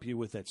to help you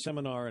with that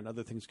seminar and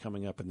other things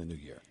coming up in the new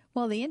year.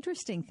 Well, the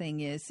interesting thing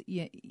is,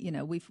 you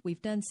know,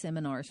 we've done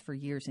seminars for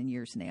years and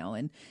years now,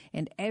 and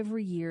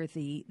every year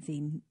the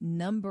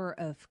number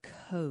of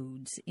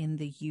codes in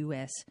the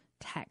U.S.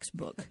 tax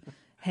book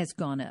has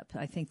gone up.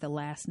 I think the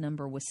last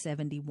number was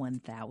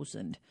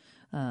 71,000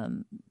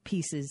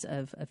 pieces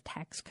of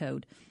tax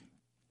code.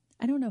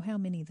 I don't know how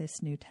many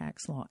this new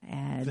tax law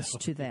adds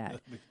to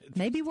that.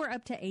 Maybe we're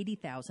up to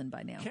 80,000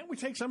 by now. Can't we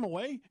take some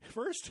away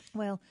first?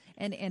 Well,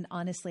 and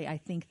honestly, I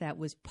think that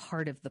was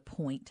part of the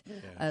point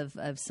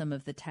of some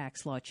of the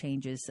tax law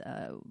changes.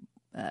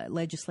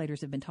 Legislators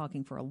have been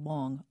talking for a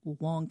long,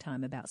 long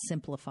time about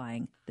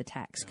simplifying the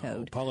tax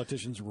code.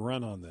 Politicians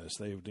run on this.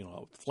 They,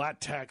 flat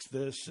tax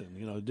this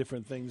and,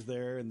 different things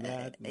there and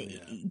that.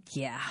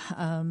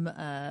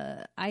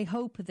 I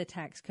hope the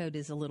tax code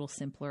is a little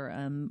simpler.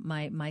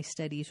 My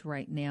studies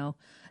right now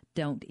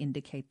don't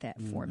indicate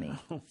that for me.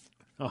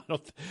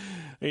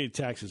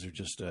 Taxes are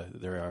just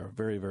they're a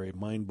very, very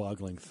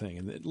mind-boggling thing.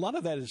 And a lot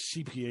of that is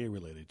CPA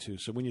related, too.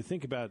 So when you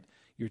think about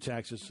your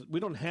taxes, we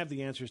don't have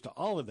the answers to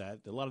all of that.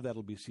 A lot of that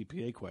will be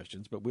CPA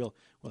questions, but we'll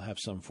have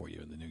some for you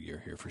in the new year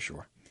here for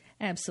sure.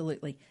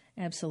 Absolutely.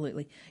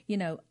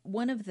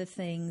 One of the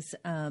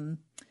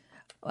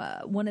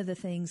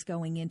things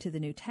going into the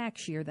new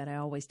tax year that I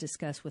always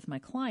discuss with my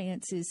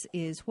clients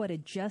is what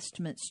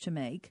adjustments to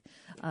make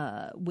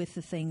with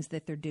the things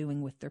that they're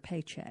doing with their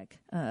paycheck.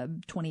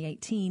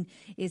 2018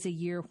 is a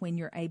year when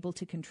you're able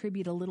to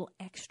contribute a little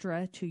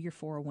extra to your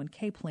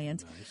 401k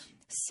plans. Nice.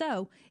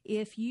 So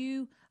if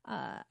you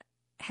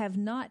have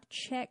not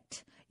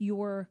checked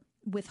your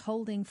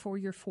withholding for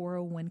your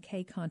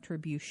 401k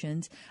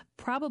contributions,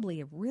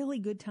 probably a really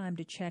good time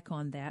to check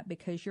on that,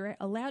 because you're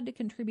allowed to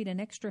contribute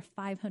an extra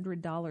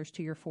 $500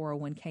 to your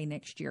 401k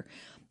next year.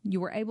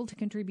 You were able to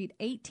contribute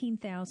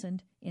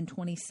 $18,000 in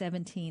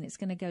 2017. It's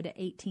going to go to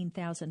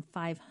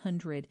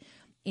 $18,500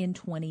 in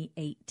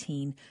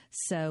 2018.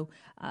 So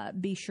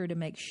be sure to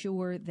make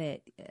sure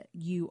that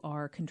you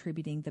are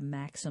contributing the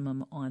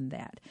maximum on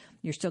that.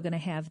 You're still going to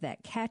have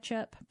that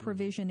catch-up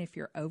provision if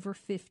you're over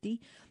 50.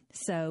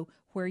 So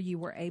where you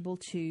were able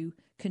to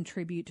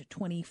contribute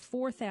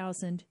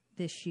 $24,000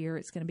 this year,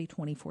 it's going to be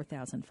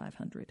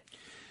 $24,500.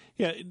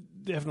 Yeah,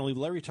 definitely.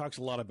 Larry talks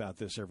a lot about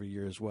this every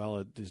year as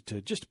well,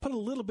 to just put a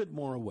little bit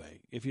more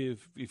away. If you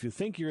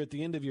think you're at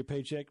the end of your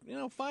paycheck,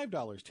 $5,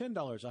 $10,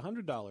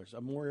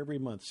 $100 more every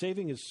month.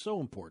 Saving is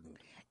so important.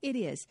 It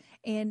is.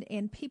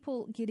 And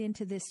people get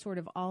into this sort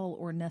of all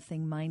or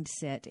nothing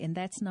mindset, and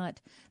that's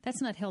not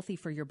healthy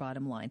for your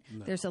bottom line.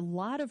 No. There's a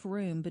lot of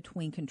room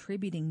between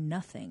contributing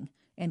nothing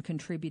and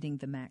contributing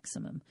the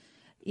maximum.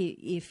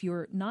 If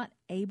you're not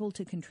able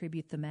to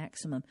contribute the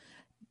maximum,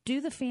 do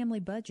the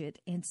family budget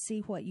and see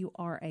what you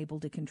are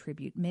able to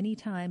contribute. Many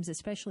times,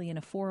 especially in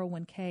a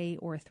 401k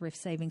or a thrift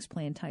savings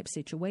plan type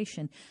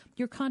situation,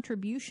 your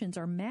contributions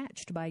are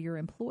matched by your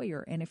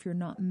employer. And if you're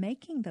not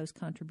making those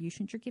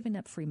contributions, you're giving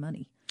up free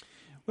money.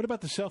 What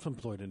about the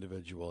self-employed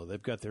individual? They've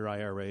got their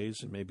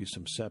IRAs and maybe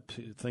some SEP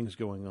things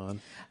going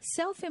on.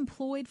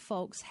 Self-employed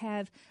folks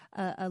have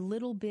a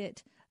little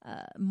bit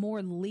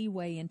more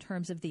leeway in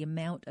terms of the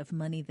amount of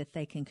money that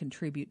they can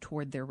contribute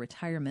toward their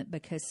retirement,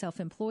 because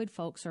self-employed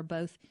folks are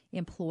both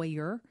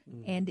employer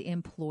and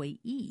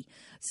employee.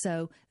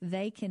 So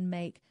they can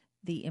make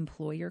the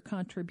employer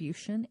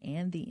contribution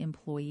and the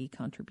employee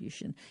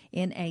contribution.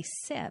 In a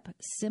SEP,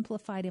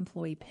 Simplified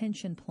Employee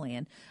Pension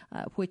Plan,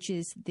 which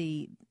is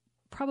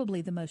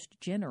probably the most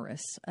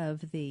generous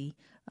of the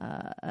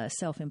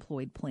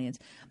self-employed plans,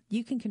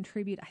 you can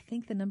contribute, I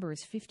think the number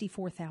is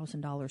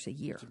 $54,000 a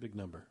year. It's a big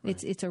number.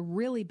 Right? It's a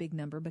really big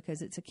number,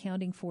 because it's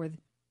accounting for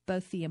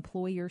both the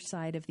employer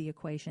side of the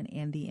equation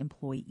and the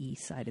employee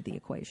side of the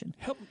equation.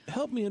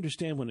 Help me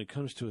understand when it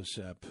comes to a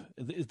SEP.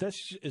 Is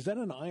that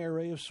an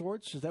IRA of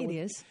sorts? Is that it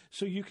is.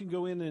 So you can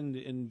go in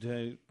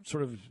and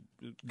sort of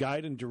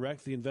guide and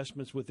direct the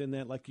investments within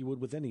that like you would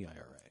with any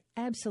IRA.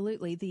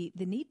 Absolutely. The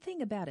neat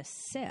thing about a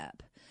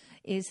SEP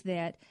is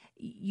that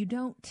you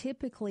don't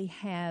typically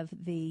have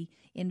the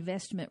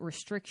investment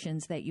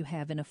restrictions that you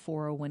have in a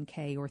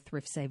 401k or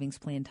thrift savings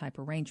plan type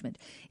arrangement.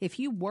 If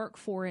you work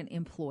for an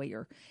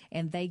employer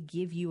and they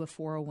give you a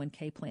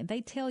 401k plan,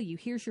 they tell you,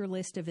 here's your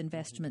list of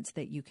investments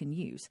that you can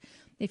use.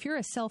 If you're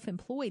a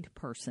self-employed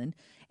person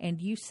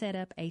and you set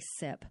up a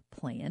SEP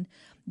plan,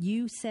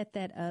 you set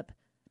that up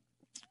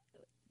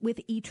with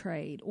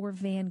E-Trade or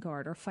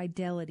Vanguard or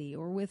Fidelity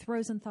or with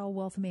Rosenthal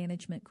Wealth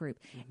Management Group.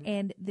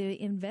 And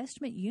the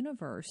investment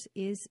universe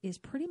is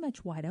pretty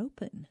much wide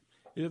open.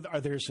 Are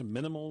there some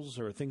minimals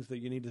or things that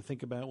you need to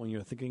think about when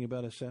you're thinking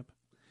about a SEP?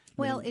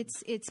 Well,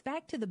 it's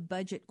back to the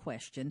budget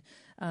question.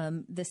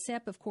 The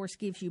SEP, of course,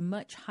 gives you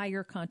much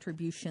higher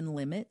contribution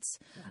limits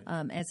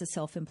as a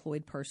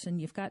self-employed person.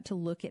 You've got to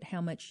look at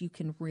how much you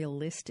can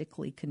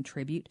realistically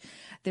contribute.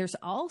 There's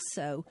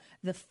also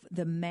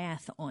the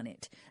math on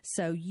it.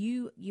 So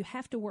you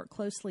have to work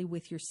closely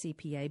with your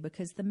CPA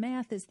because the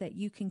math is that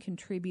you can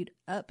contribute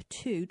up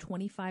to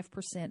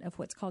 25% of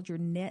what's called your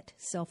net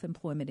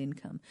self-employment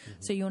income.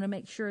 So you want to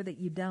make sure that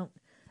you don't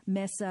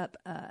mess up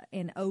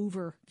and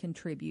over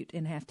contribute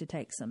and have to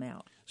take some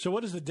out. So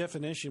what is the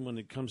definition when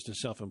it comes to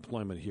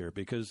self-employment here?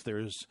 Because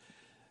there's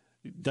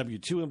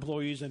W-2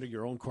 employees under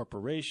your own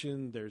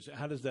corporation.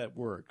 How does that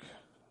work?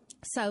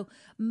 So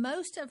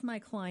most of my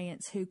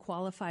clients who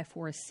qualify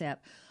for a SEP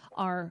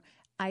are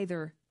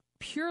either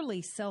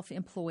purely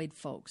self-employed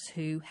folks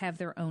who have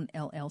their own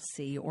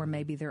LLC or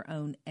maybe their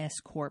own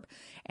S-Corp.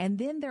 And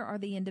then there are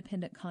the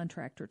independent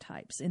contractor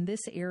types. In this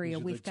area,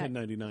 we've got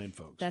 1099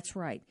 folks. That's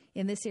right.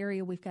 In this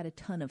area, we've got a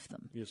ton of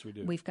them. Yes, we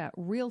do. We've got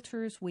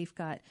realtors. We've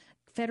got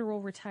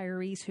federal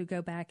retirees who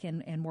go back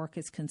and work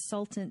as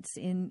consultants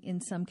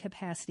in some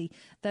capacity.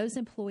 Those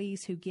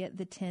employees who get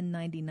the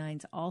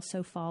 1099s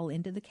also fall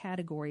into the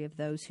category of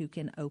those who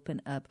can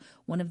open up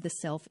one of the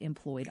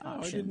self-employed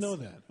options. I didn't know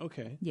that.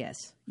 Okay. Yes.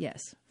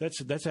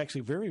 That's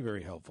actually very,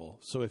 very helpful.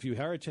 So if you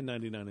hire a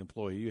 1099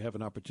 employee, you have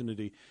an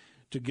opportunity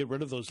to get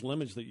rid of those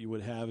limits that you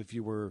would have if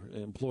you were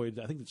employed.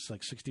 I think it's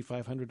like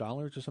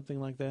 $6,500 or something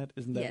like that.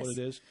 Isn't that what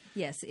it is?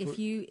 Yes. If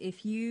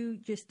you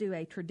just do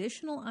a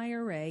traditional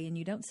IRA and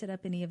you don't set up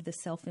any of the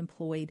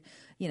self-employed,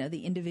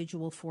 the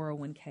individual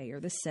 401k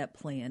or the SEP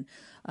plan,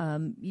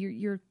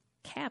 you're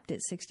capped at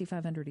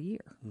 $6,500 a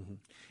year.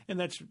 And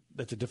that's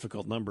a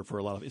difficult number for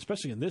a lot of,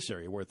 especially in this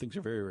area where things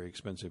are very, very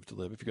expensive to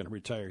live. If you're going to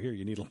retire here,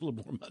 you need a little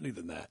more money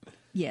than that.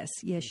 You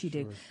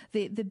do.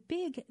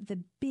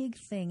 The big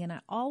thing, and I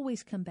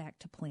always come back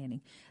to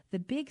planning, the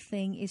big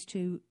thing is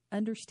to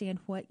understand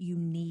what you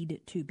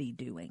need to be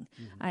doing.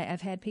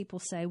 I've had people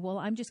say, well,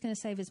 I'm just going to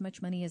save as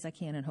much money as I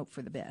can and hope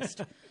for the best.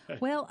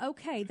 Well,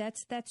 okay,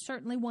 that's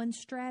certainly one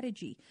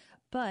strategy.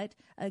 But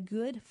a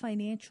good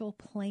financial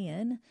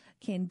plan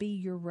can be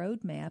your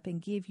roadmap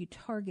and give you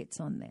targets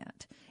on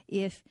that.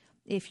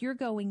 If you're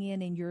going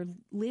in and you're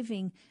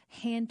living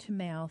hand to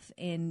mouth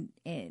and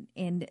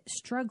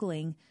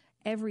struggling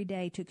every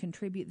day to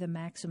contribute the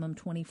maximum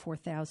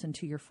 $24,000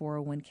 to your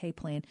 401k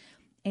plan,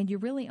 and you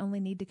really only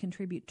need to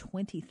contribute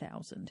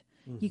 $20,000.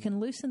 You can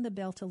loosen the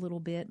belt a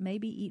little bit,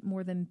 maybe eat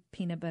more than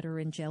peanut butter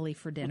and jelly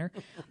for dinner,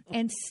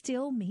 and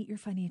still meet your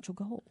financial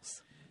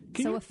goals.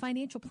 A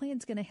financial plan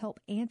is going to help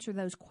answer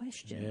those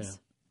questions.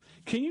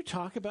 Yeah. Can you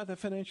talk about the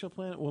financial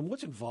plan?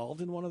 What's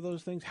involved in one of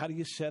those things? How do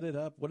you set it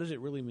up? What does it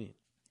really mean?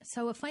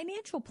 So a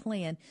financial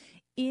plan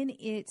in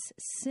its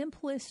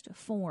simplest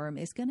form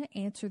is going to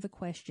answer the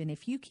question,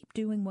 if you keep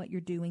doing what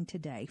you're doing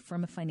today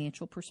from a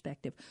financial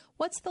perspective,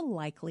 what's the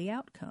likely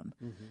outcome?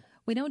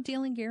 We don't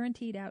deal in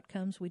guaranteed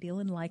outcomes. We deal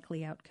in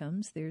likely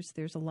outcomes.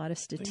 There's a lot of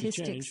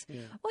statistics.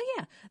 Well,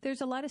 yeah,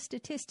 there's a lot of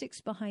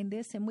statistics behind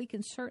this, and we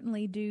can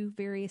certainly do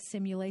various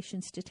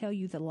simulations to tell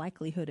you the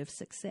likelihood of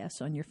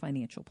success on your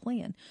financial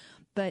plan.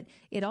 But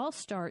it all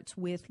starts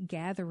with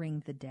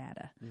gathering the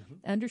data,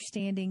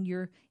 understanding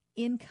your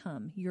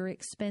income, your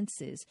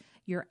expenses,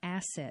 your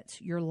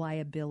assets, your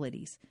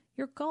liabilities,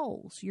 your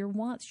goals, your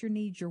wants, your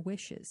needs, your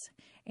wishes.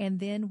 And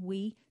then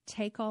we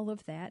take all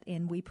of that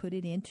and we put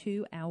it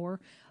into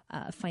our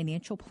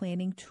financial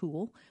planning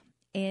tool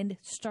and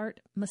start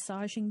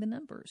massaging the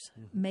numbers,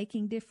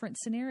 making different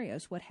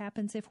scenarios. What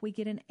happens if we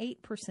get an 8%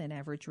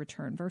 average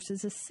return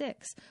versus a 6%?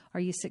 Are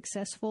you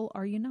successful?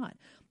 Are you not?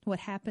 What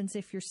happens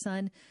if your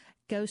son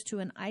goes to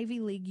an Ivy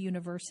League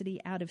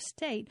university out of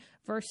state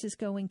versus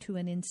going to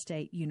an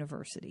in-state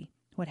university?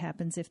 What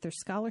happens if there's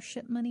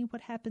scholarship money?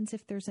 What happens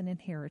if there's an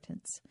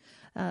inheritance?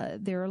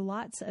 There are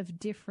lots of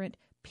different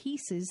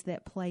pieces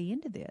that play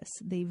into this.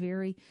 The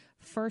very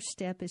first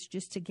step is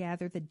just to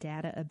gather the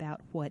data about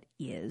what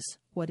is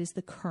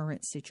the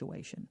current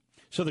situation.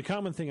 So the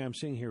common thing I'm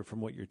seeing here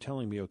from what you're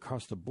telling me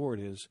across the board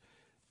is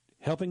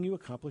helping you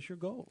accomplish your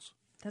goals.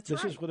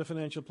 This is what a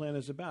financial plan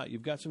is about.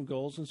 You've got some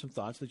goals and some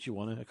thoughts that you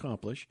want to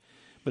accomplish,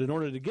 but in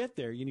order to get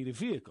there, you need a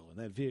vehicle,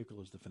 and that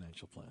vehicle is the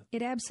financial plan.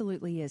 It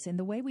absolutely is. And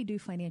the way we do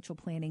financial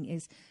planning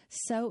is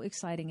so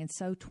exciting and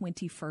so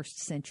 21st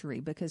century,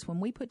 because when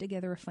we put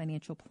together a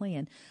financial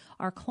plan,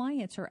 our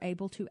clients are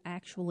able to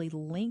actually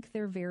link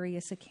their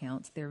various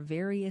accounts, their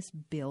various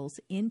bills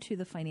into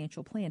the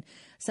financial plan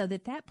so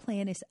that that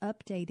plan is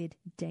updated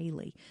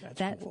daily.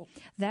 That's cool.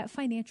 That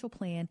financial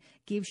plan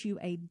gives you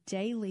a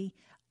daily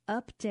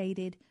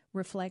updated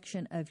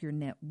reflection of your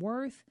net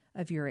worth,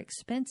 of your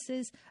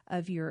expenses,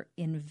 of your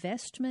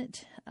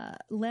investment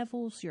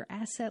levels, your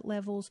asset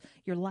levels,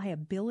 your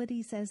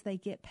liabilities as they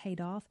get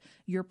paid off,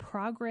 your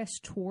progress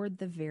toward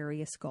the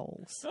various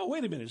goals. Oh,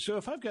 wait a minute. So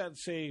if I've got,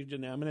 say,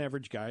 I'm an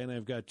average guy and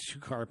I've got 2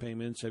 car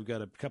payments, I've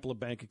got a couple of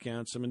bank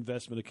accounts, some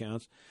investment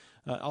accounts,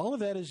 all of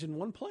that is in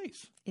one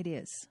place. It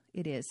is.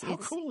 It is. How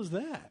cool is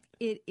that?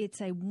 It's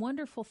a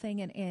wonderful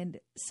thing, and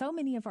so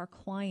many of our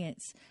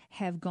clients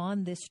have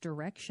gone this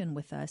direction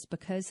with us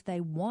because they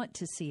want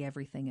to see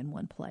everything in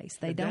one place.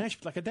 They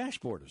don't like a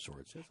dashboard of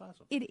sorts. That's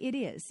awesome. It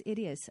is. It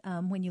is.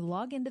 When you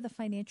log into the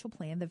financial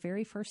plan, the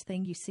very first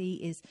thing you see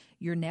is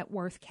your net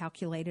worth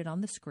calculated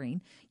on the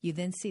screen. You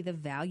then see the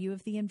value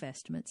of the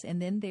investments,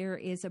 and then there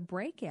is a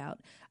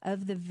breakout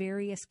of the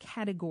various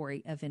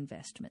category of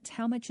investments.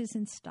 How much is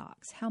in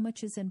stocks? How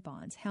much is in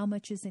bonds? How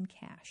much is in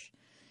cash?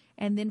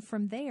 And then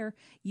from there,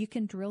 you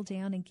can drill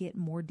down and get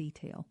more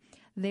detail.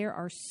 There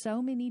are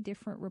so many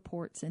different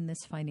reports in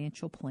this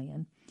financial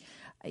plan.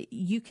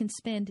 You can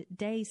spend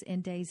days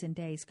and days and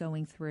days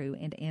going through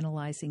and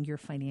analyzing your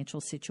financial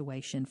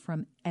situation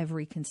from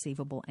every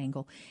conceivable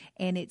angle.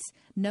 And it's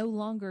no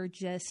longer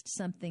just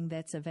something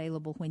that's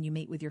available when you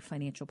meet with your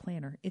financial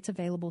planner. It's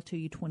available to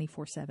you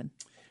 24/7.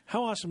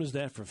 How awesome is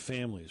that for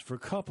families, for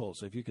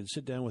couples? If you can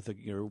sit down with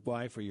your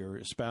wife or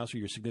your spouse or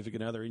your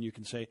significant other and you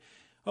can say,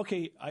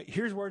 okay,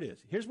 here's where it is.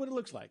 Here's what it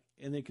looks like.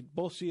 And they could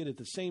both see it at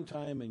the same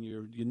time, and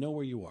you know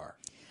where you are.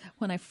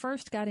 When I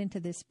first got into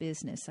this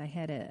business, I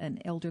had an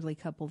elderly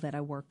couple that I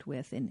worked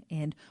with,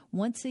 and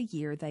once a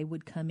year they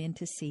would come in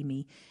to see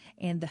me,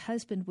 and the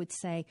husband would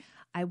say,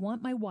 I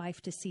want my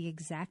wife to see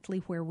exactly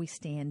where we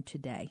stand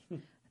today.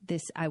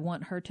 I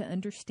want her to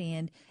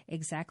understand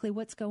exactly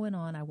what's going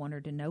on. I want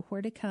her to know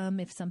where to come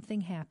if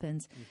something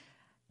happens.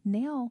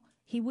 Now,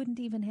 he wouldn't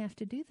even have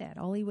to do that.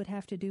 All he would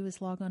have to do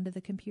is log onto the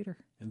computer.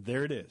 And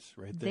there it is,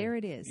 right there. There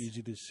it is.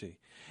 Easy to see.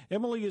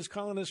 Emily is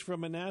calling us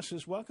from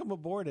Manassas. Welcome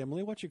aboard,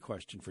 Emily. What's your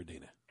question for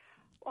Dina?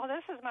 Well,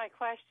 this is my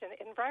question.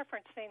 In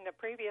referencing the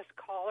previous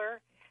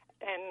caller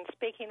and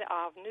speaking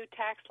of new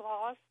tax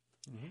laws,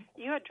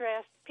 you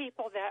addressed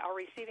people that are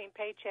receiving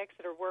paychecks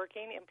that are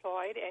working,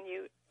 employed, and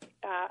you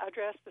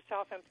addressed the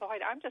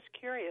self-employed. I'm just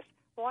curious,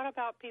 what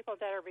about people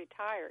that are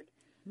retired?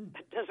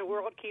 Does the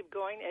world keep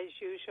going as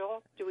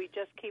usual? Do we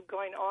just keep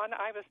going on?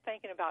 I was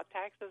thinking about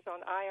taxes on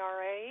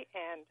IRA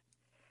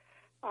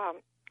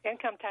and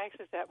income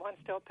taxes that one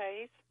still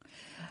pays.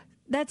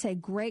 That's a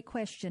great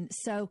question.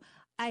 So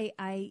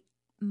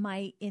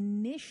my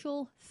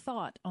initial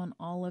thought on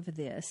all of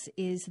this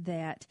is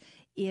that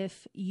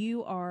if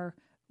you are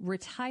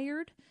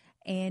retired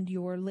and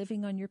you're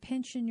living on your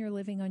pension, you're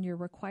living on your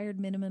required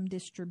minimum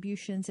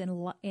distributions,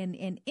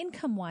 and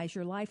income-wise,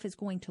 your life is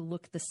going to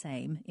look the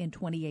same in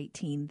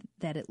 2018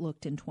 that it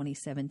looked in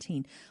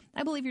 2017.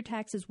 I believe your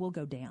taxes will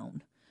go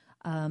down.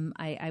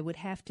 I would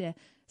have to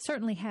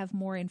certainly have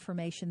more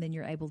information than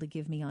you're able to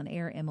give me on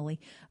air, Emily,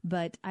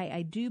 but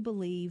I do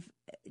believe,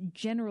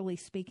 generally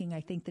speaking,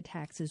 I think the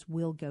taxes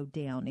will go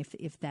down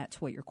if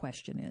that's what your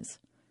question is.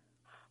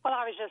 Well,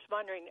 I was just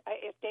wondering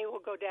if they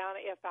will go down,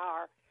 if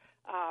our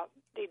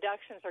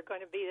deductions are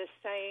going to be the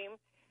same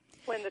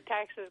when the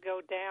taxes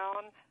go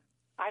down.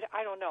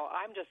 I don't know.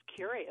 I'm just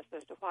curious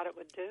as to what it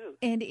would do.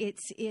 And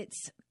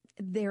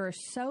there are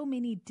so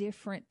many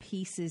different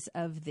pieces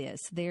of this.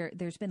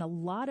 There's been a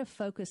lot of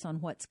focus on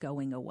what's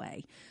going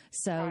away.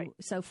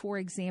 So for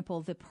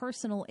example, the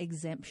personal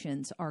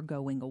exemptions are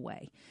going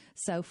away.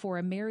 So for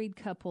a married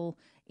couple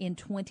in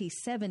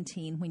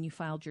 2017, when you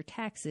filed your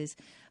taxes,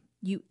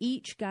 you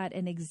each got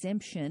an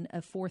exemption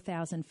of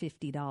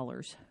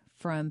 $4,050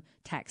 from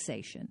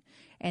taxation.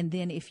 And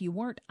then if you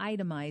weren't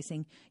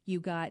itemizing, you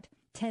got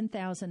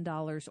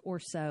 $10,000 or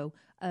so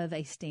of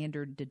a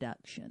standard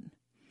deduction.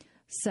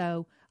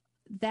 So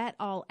that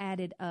all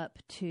added up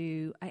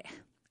to,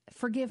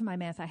 forgive my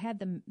math, I had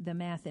the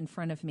math in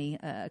front of me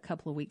a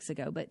couple of weeks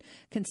ago, but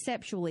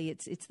conceptually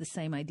it's the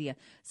same idea.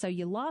 So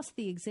you lost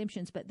the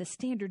exemptions, but the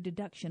standard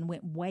deduction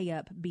went way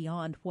up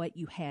beyond what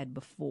you had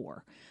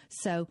before.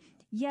 So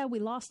yeah, we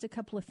lost a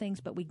couple of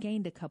things, but we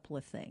gained a couple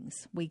of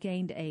things. We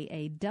gained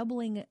a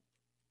doubling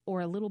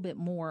or a little bit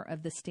more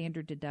of the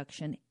standard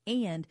deduction,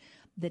 and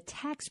the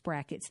tax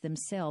brackets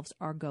themselves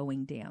are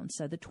going down.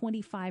 So the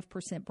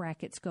 25%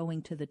 bracket's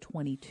going to the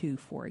 22%,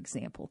 for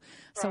example.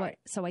 Right.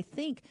 So I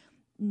think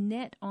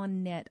net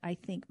on net, I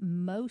think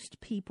most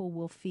people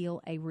will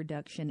feel a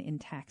reduction in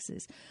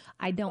taxes.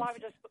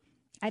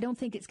 I don't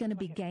think it's going to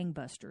be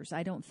gangbusters.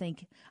 I don't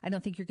think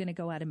you're going to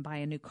go out and buy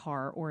a new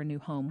car or a new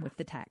home with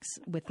the tax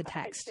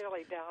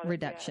really doubt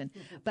reduction.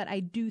 Yes. But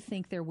I do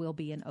think there will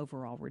be an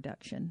overall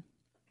reduction.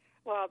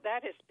 Well,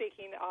 that is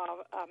speaking of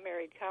a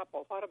married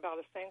couple. What about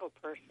a single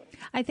person?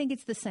 I think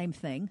it's the same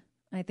thing.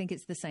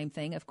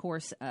 Of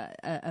course,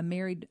 a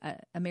married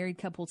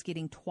couple's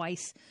getting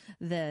twice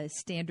the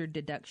standard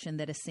deduction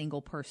that a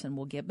single person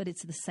will get, but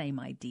it's the same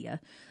idea.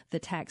 The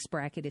tax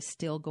bracket is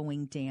still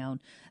going down.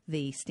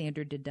 The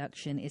standard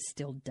deduction is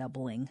still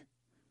doubling.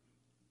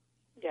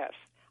 Yes.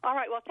 All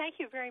right. Well, thank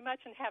you very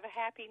much, and have a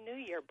happy New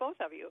Year, both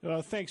of you.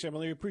 Thanks,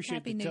 Emily. We appreciate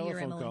Happy the New Year,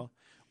 telephone Emily. call.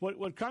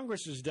 What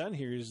Congress has done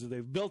here is that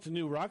they've built a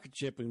new rocket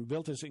ship and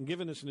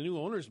given us a new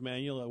owner's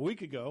manual a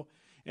week ago,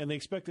 and they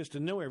expect us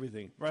to know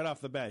everything right off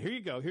the bat. Here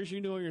you go. Here's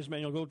your new owner's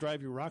manual. Go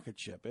drive your rocket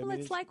ship. Well,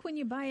 it's like when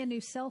you buy a new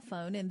cell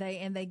phone and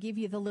they give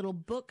you the little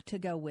book to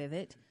go with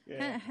it.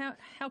 Yeah.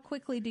 How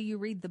quickly do you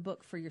read the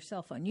book for your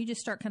cell phone? You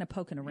just start kind of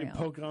poking around. You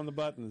poke on the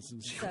buttons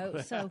and see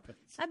what So happens.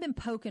 I've been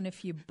poking a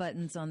few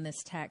buttons on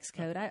this tax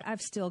code.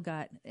 I've still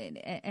got,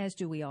 as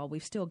do we all,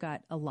 we've still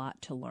got a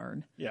lot to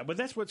learn. Yeah, but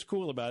that's what's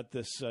cool about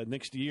this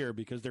next year,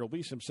 because there will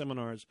be some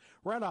seminars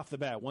right off the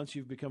bat once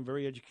you've become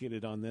very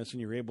educated on this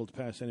and you're able to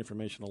pass that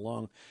information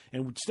along.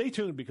 And stay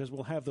tuned, because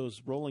we'll have those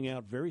rolling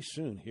out very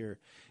soon here.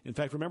 In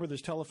fact, remember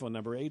this telephone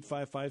number,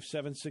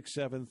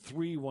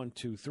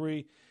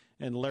 855-767-3123.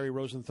 And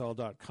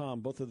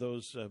LarryRosenthal.com. Both of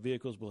those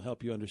vehicles will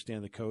help you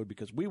understand the code,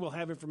 because we will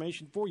have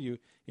information for you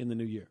in the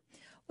new year.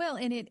 Well,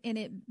 and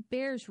it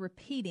bears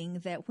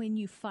repeating that when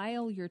you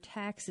file your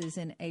taxes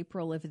in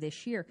April of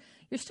this year,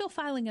 you're still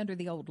filing under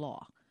the old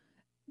law.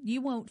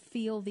 You won't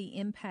feel the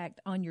impact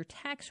on your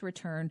tax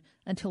return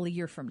until a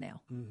year from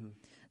now. Mm-hmm.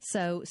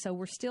 So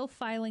we're still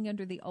filing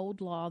under the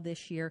old law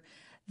this year.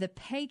 The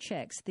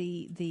paychecks,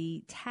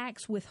 the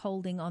tax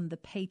withholding on the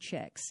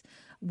paychecks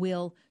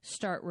will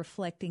start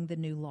reflecting the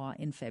new law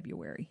in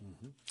February.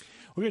 Mm-hmm.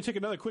 We're going to take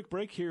another quick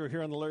break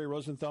here on the Larry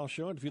Rosenthal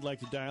Show. And if you'd like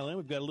to dial in,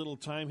 we've got a little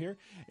time here,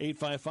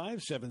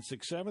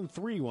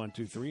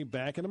 855-767-3123.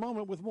 Back in a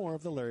moment with more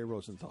of the Larry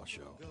Rosenthal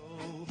Show.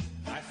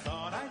 I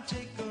thought I'd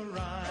take a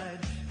ride,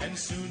 and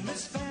soon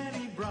Miss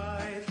Fanny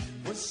Bride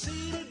was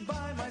seated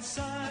by my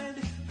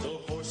side. The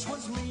horse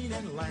was lean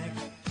and lank,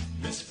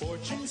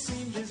 misfortune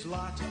seemed his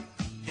lot.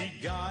 He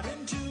got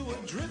into a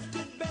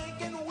drifted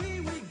bank, and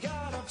we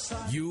got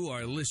upside. You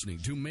are listening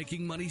to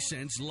Making Money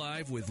Sense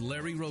live with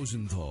Larry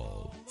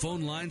Rosenthal.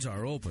 Phone lines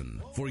are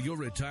open for your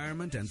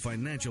retirement and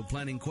financial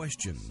planning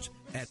questions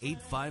at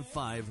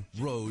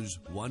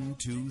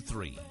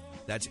 855-ROSE-123.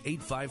 That's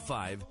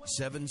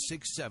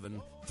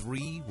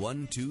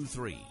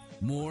 855-767-3123.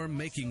 More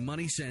Making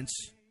Money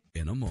Sense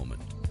in a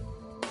moment.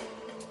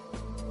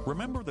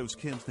 Remember those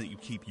kids that you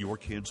keep your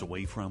kids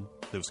away from?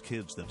 Those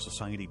kids that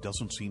society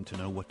doesn't seem to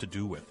know what to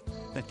do with?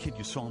 That kid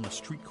you saw on the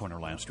street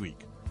corner last week?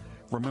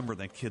 Remember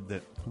that kid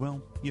that,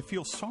 well, you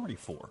feel sorry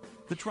for?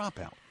 The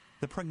dropout,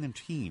 the pregnant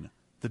teen,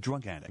 the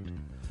drug addict.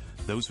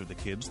 Those are the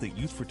kids that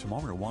Youth for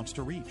Tomorrow wants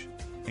to reach.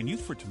 And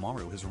Youth for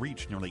Tomorrow has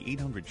reached nearly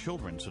 800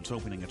 children since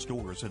opening its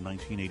doors in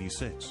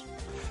 1986.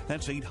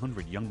 That's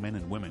 800 young men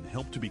and women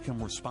helped to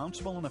become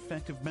responsible and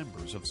effective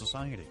members of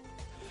society.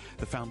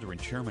 The founder and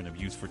chairman of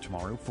Youth for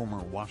Tomorrow, former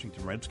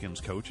Washington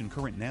Redskins coach and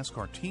current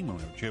NASCAR team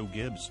owner Joe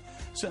Gibbs,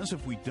 says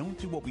if we don't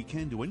do what we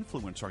can to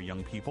influence our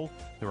young people,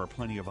 there are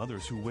plenty of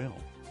others who will,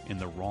 in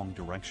the wrong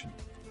direction.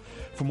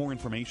 For more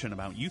information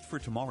about Youth for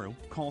Tomorrow,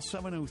 call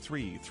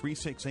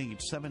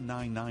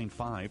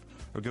 703-368-7995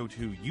 or go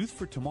to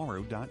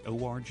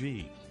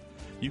youthfortomorrow.org.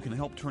 You can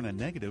help turn a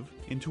negative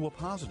into a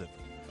positive.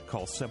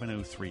 Call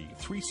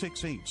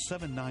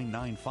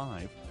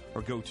 703-368-7995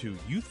 or go to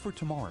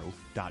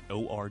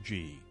youthfortomorrow.org.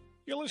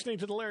 You're listening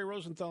to the Larry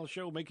Rosenthal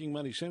Show, Making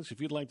Money Sense. If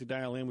you'd like to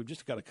dial in, we've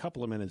just got a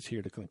couple of minutes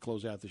here to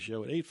close out the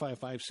show at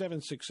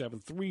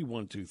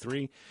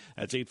 855-767-3123.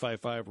 That's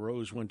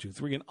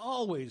 855-ROSE-123. And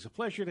always a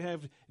pleasure to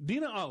have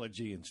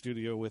Dina-ology in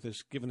studio with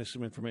us, giving us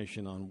some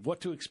information on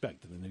what to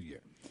expect in the new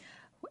year.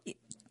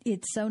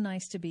 It's so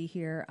nice to be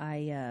here.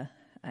 I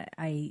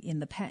in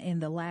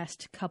the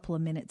last couple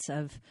of minutes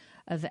of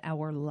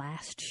our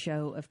last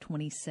show of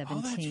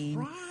 2017.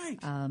 Oh,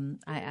 that's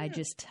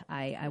right.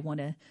 I want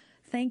to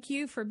thank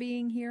you for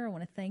being here. I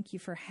want to thank you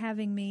for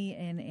having me,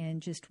 and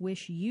just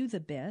wish you the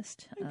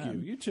best. Thank you.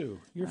 You too.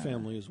 Your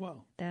family as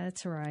well.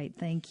 That's right.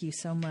 Thank you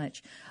so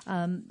much.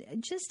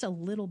 Just a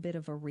little bit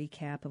of a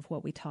recap of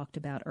what we talked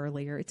about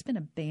earlier. It's been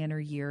a banner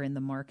year in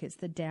the markets.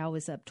 The Dow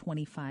is up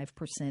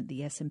 25%.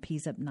 The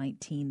S&P's up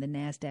 19%. The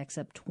NASDAQ's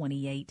up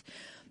 28%.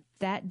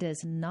 That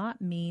does not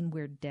mean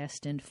we're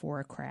destined for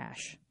a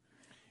crash.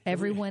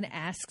 Everyone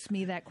asks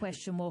me that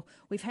question. Well,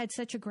 we've had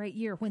such a great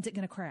year. When's it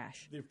going to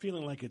crash? They're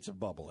feeling like it's a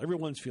bubble.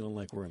 Everyone's feeling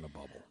like we're in a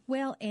bubble.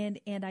 Well, and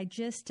I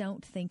just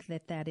don't think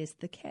that is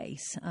the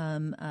case.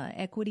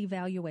 Equity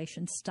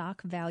valuations,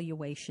 stock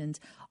valuations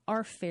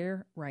are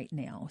fair right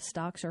now.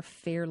 Stocks are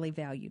fairly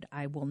valued.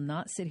 I will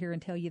not sit here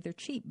and tell you they're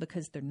cheap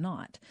because they're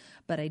not,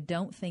 but I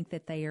don't think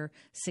that they are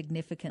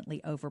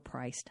significantly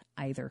overpriced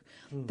either.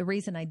 The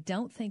reason I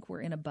don't think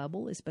we're in a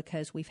bubble is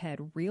because we've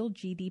had real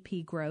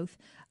GDP growth,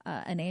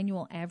 an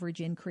annual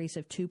average increase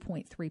of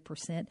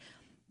 2.3%.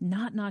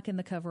 Not knocking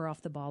the cover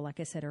off the ball, like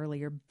I said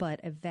earlier,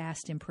 but a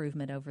vast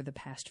improvement over the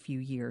past few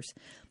years.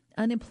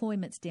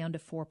 Unemployment's down to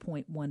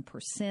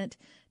 4.1%.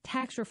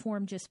 Tax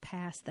reform just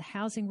passed. The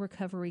housing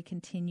recovery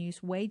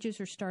continues. Wages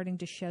are starting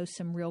to show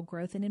some real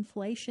growth, and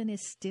inflation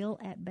is still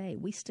at bay.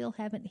 We still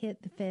haven't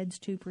hit the Fed's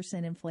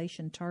 2%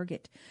 inflation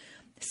target.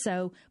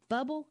 So,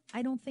 bubble,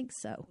 I don't think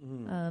so.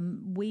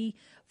 We,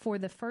 for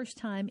the first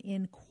time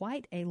in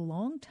quite a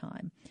long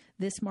time,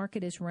 this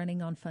market is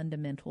running on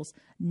fundamentals,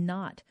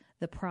 not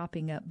the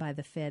propping up by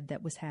the Fed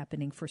that was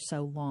happening for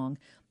so long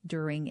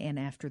during and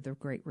after the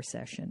Great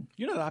Recession.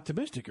 You're not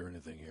optimistic or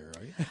anything here,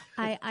 are you?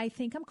 I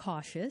think I'm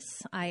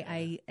cautious.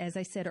 As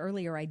I said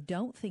earlier, I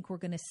don't think we're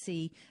going to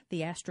see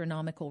the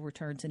astronomical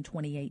returns in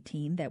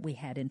 2018 that we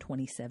had in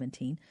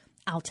 2017.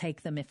 I'll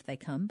take them if they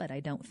come, but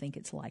I don't think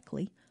it's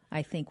likely.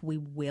 I think we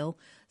will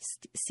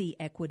see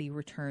equity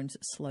returns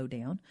slow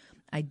down.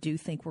 I do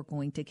think we're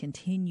going to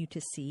continue to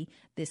see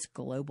this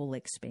global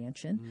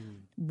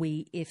expansion.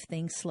 If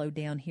things slow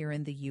down here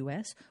in the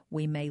U.S.,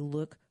 we may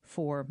look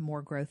for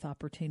more growth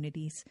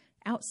opportunities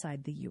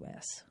outside the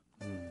U.S.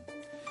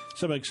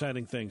 Some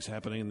exciting things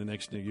happening in the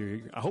next new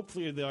year.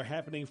 Hopefully they're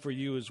happening for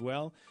you as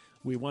well.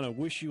 We want to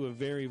wish you a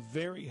very,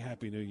 very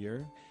happy new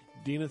year.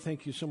 Dina,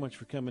 thank you so much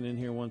for coming in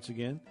here once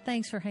again.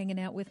 Thanks for hanging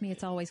out with me.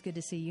 It's always good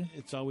to see you.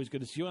 It's always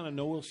good to see you, and I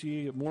know we'll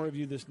see more of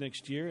you this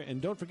next year.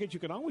 And don't forget, you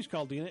can always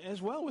call Dina as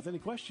well with any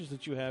questions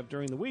that you have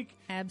during the week.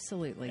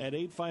 Absolutely. At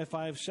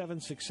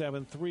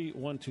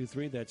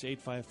 855-767-3123. That's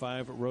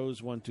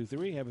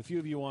 855-ROSE-123. Have a few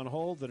of you on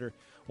hold that are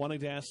wanting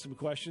to ask some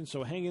questions,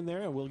 so hang in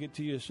there, and we'll get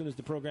to you as soon as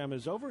the program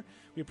is over.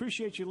 We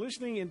appreciate you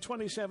listening in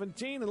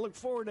 2017 and look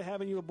forward to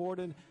having you aboard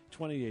in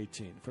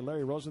 2018. For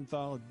Larry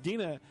Rosenthal,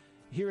 Dina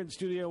here in the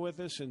studio with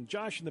us, and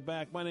Josh in the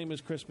back. My name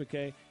is Chris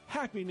McKay.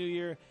 Happy New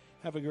Year.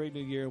 Have a great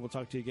New Year. We'll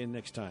talk to you again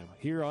next time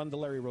here on The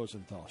Larry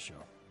Rosenthal Show.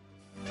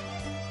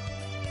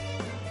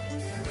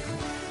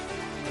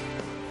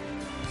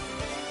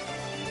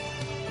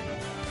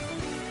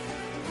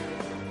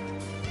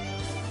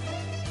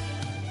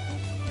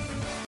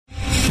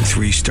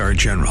 Three-star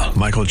General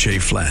Michael J.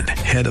 Flynn,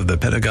 head of the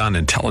Pentagon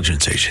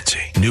Intelligence Agency,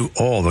 knew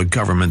all the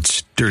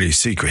government's dirty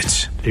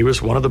secrets. He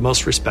was one of the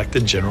most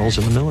respected generals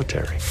in the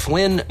military.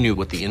 Flynn knew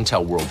what the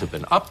intel world had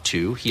been up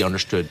to. He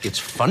understood its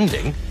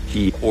funding.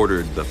 He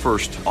ordered the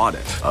first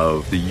audit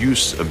of the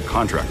use of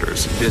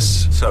contractors.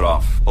 This set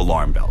off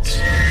alarm bells.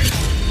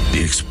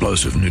 The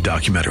explosive new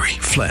documentary,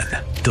 Flynn,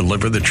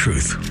 Deliver the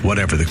Truth,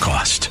 Whatever the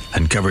Cost,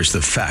 uncovers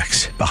the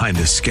facts behind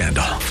this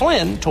scandal.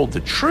 Flynn told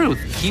the truth.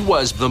 He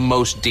was the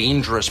most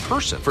dangerous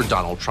person for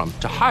Donald Trump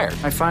to hire.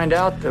 I find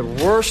out the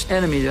worst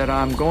enemy that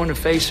I'm going to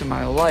face in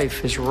my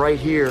life is right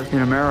here in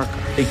America.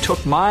 They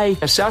took my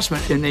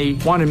assessment and they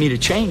wanted me to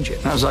change it.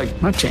 And I was like,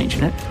 I'm not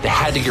changing it. They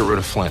had to get rid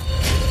of Flynn.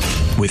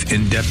 With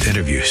in-depth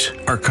interviews,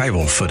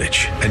 archival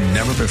footage, and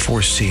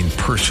never-before-seen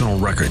personal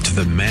records of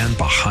the man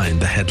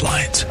behind the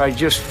headlines. I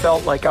just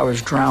felt like I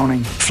was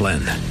drowning. Flynn,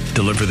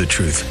 Deliver the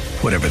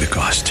Truth, Whatever the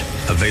Cost.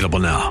 Available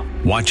now.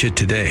 Watch it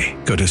today.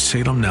 Go to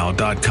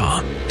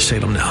salemnow.com.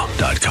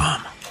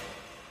 salemnow.com.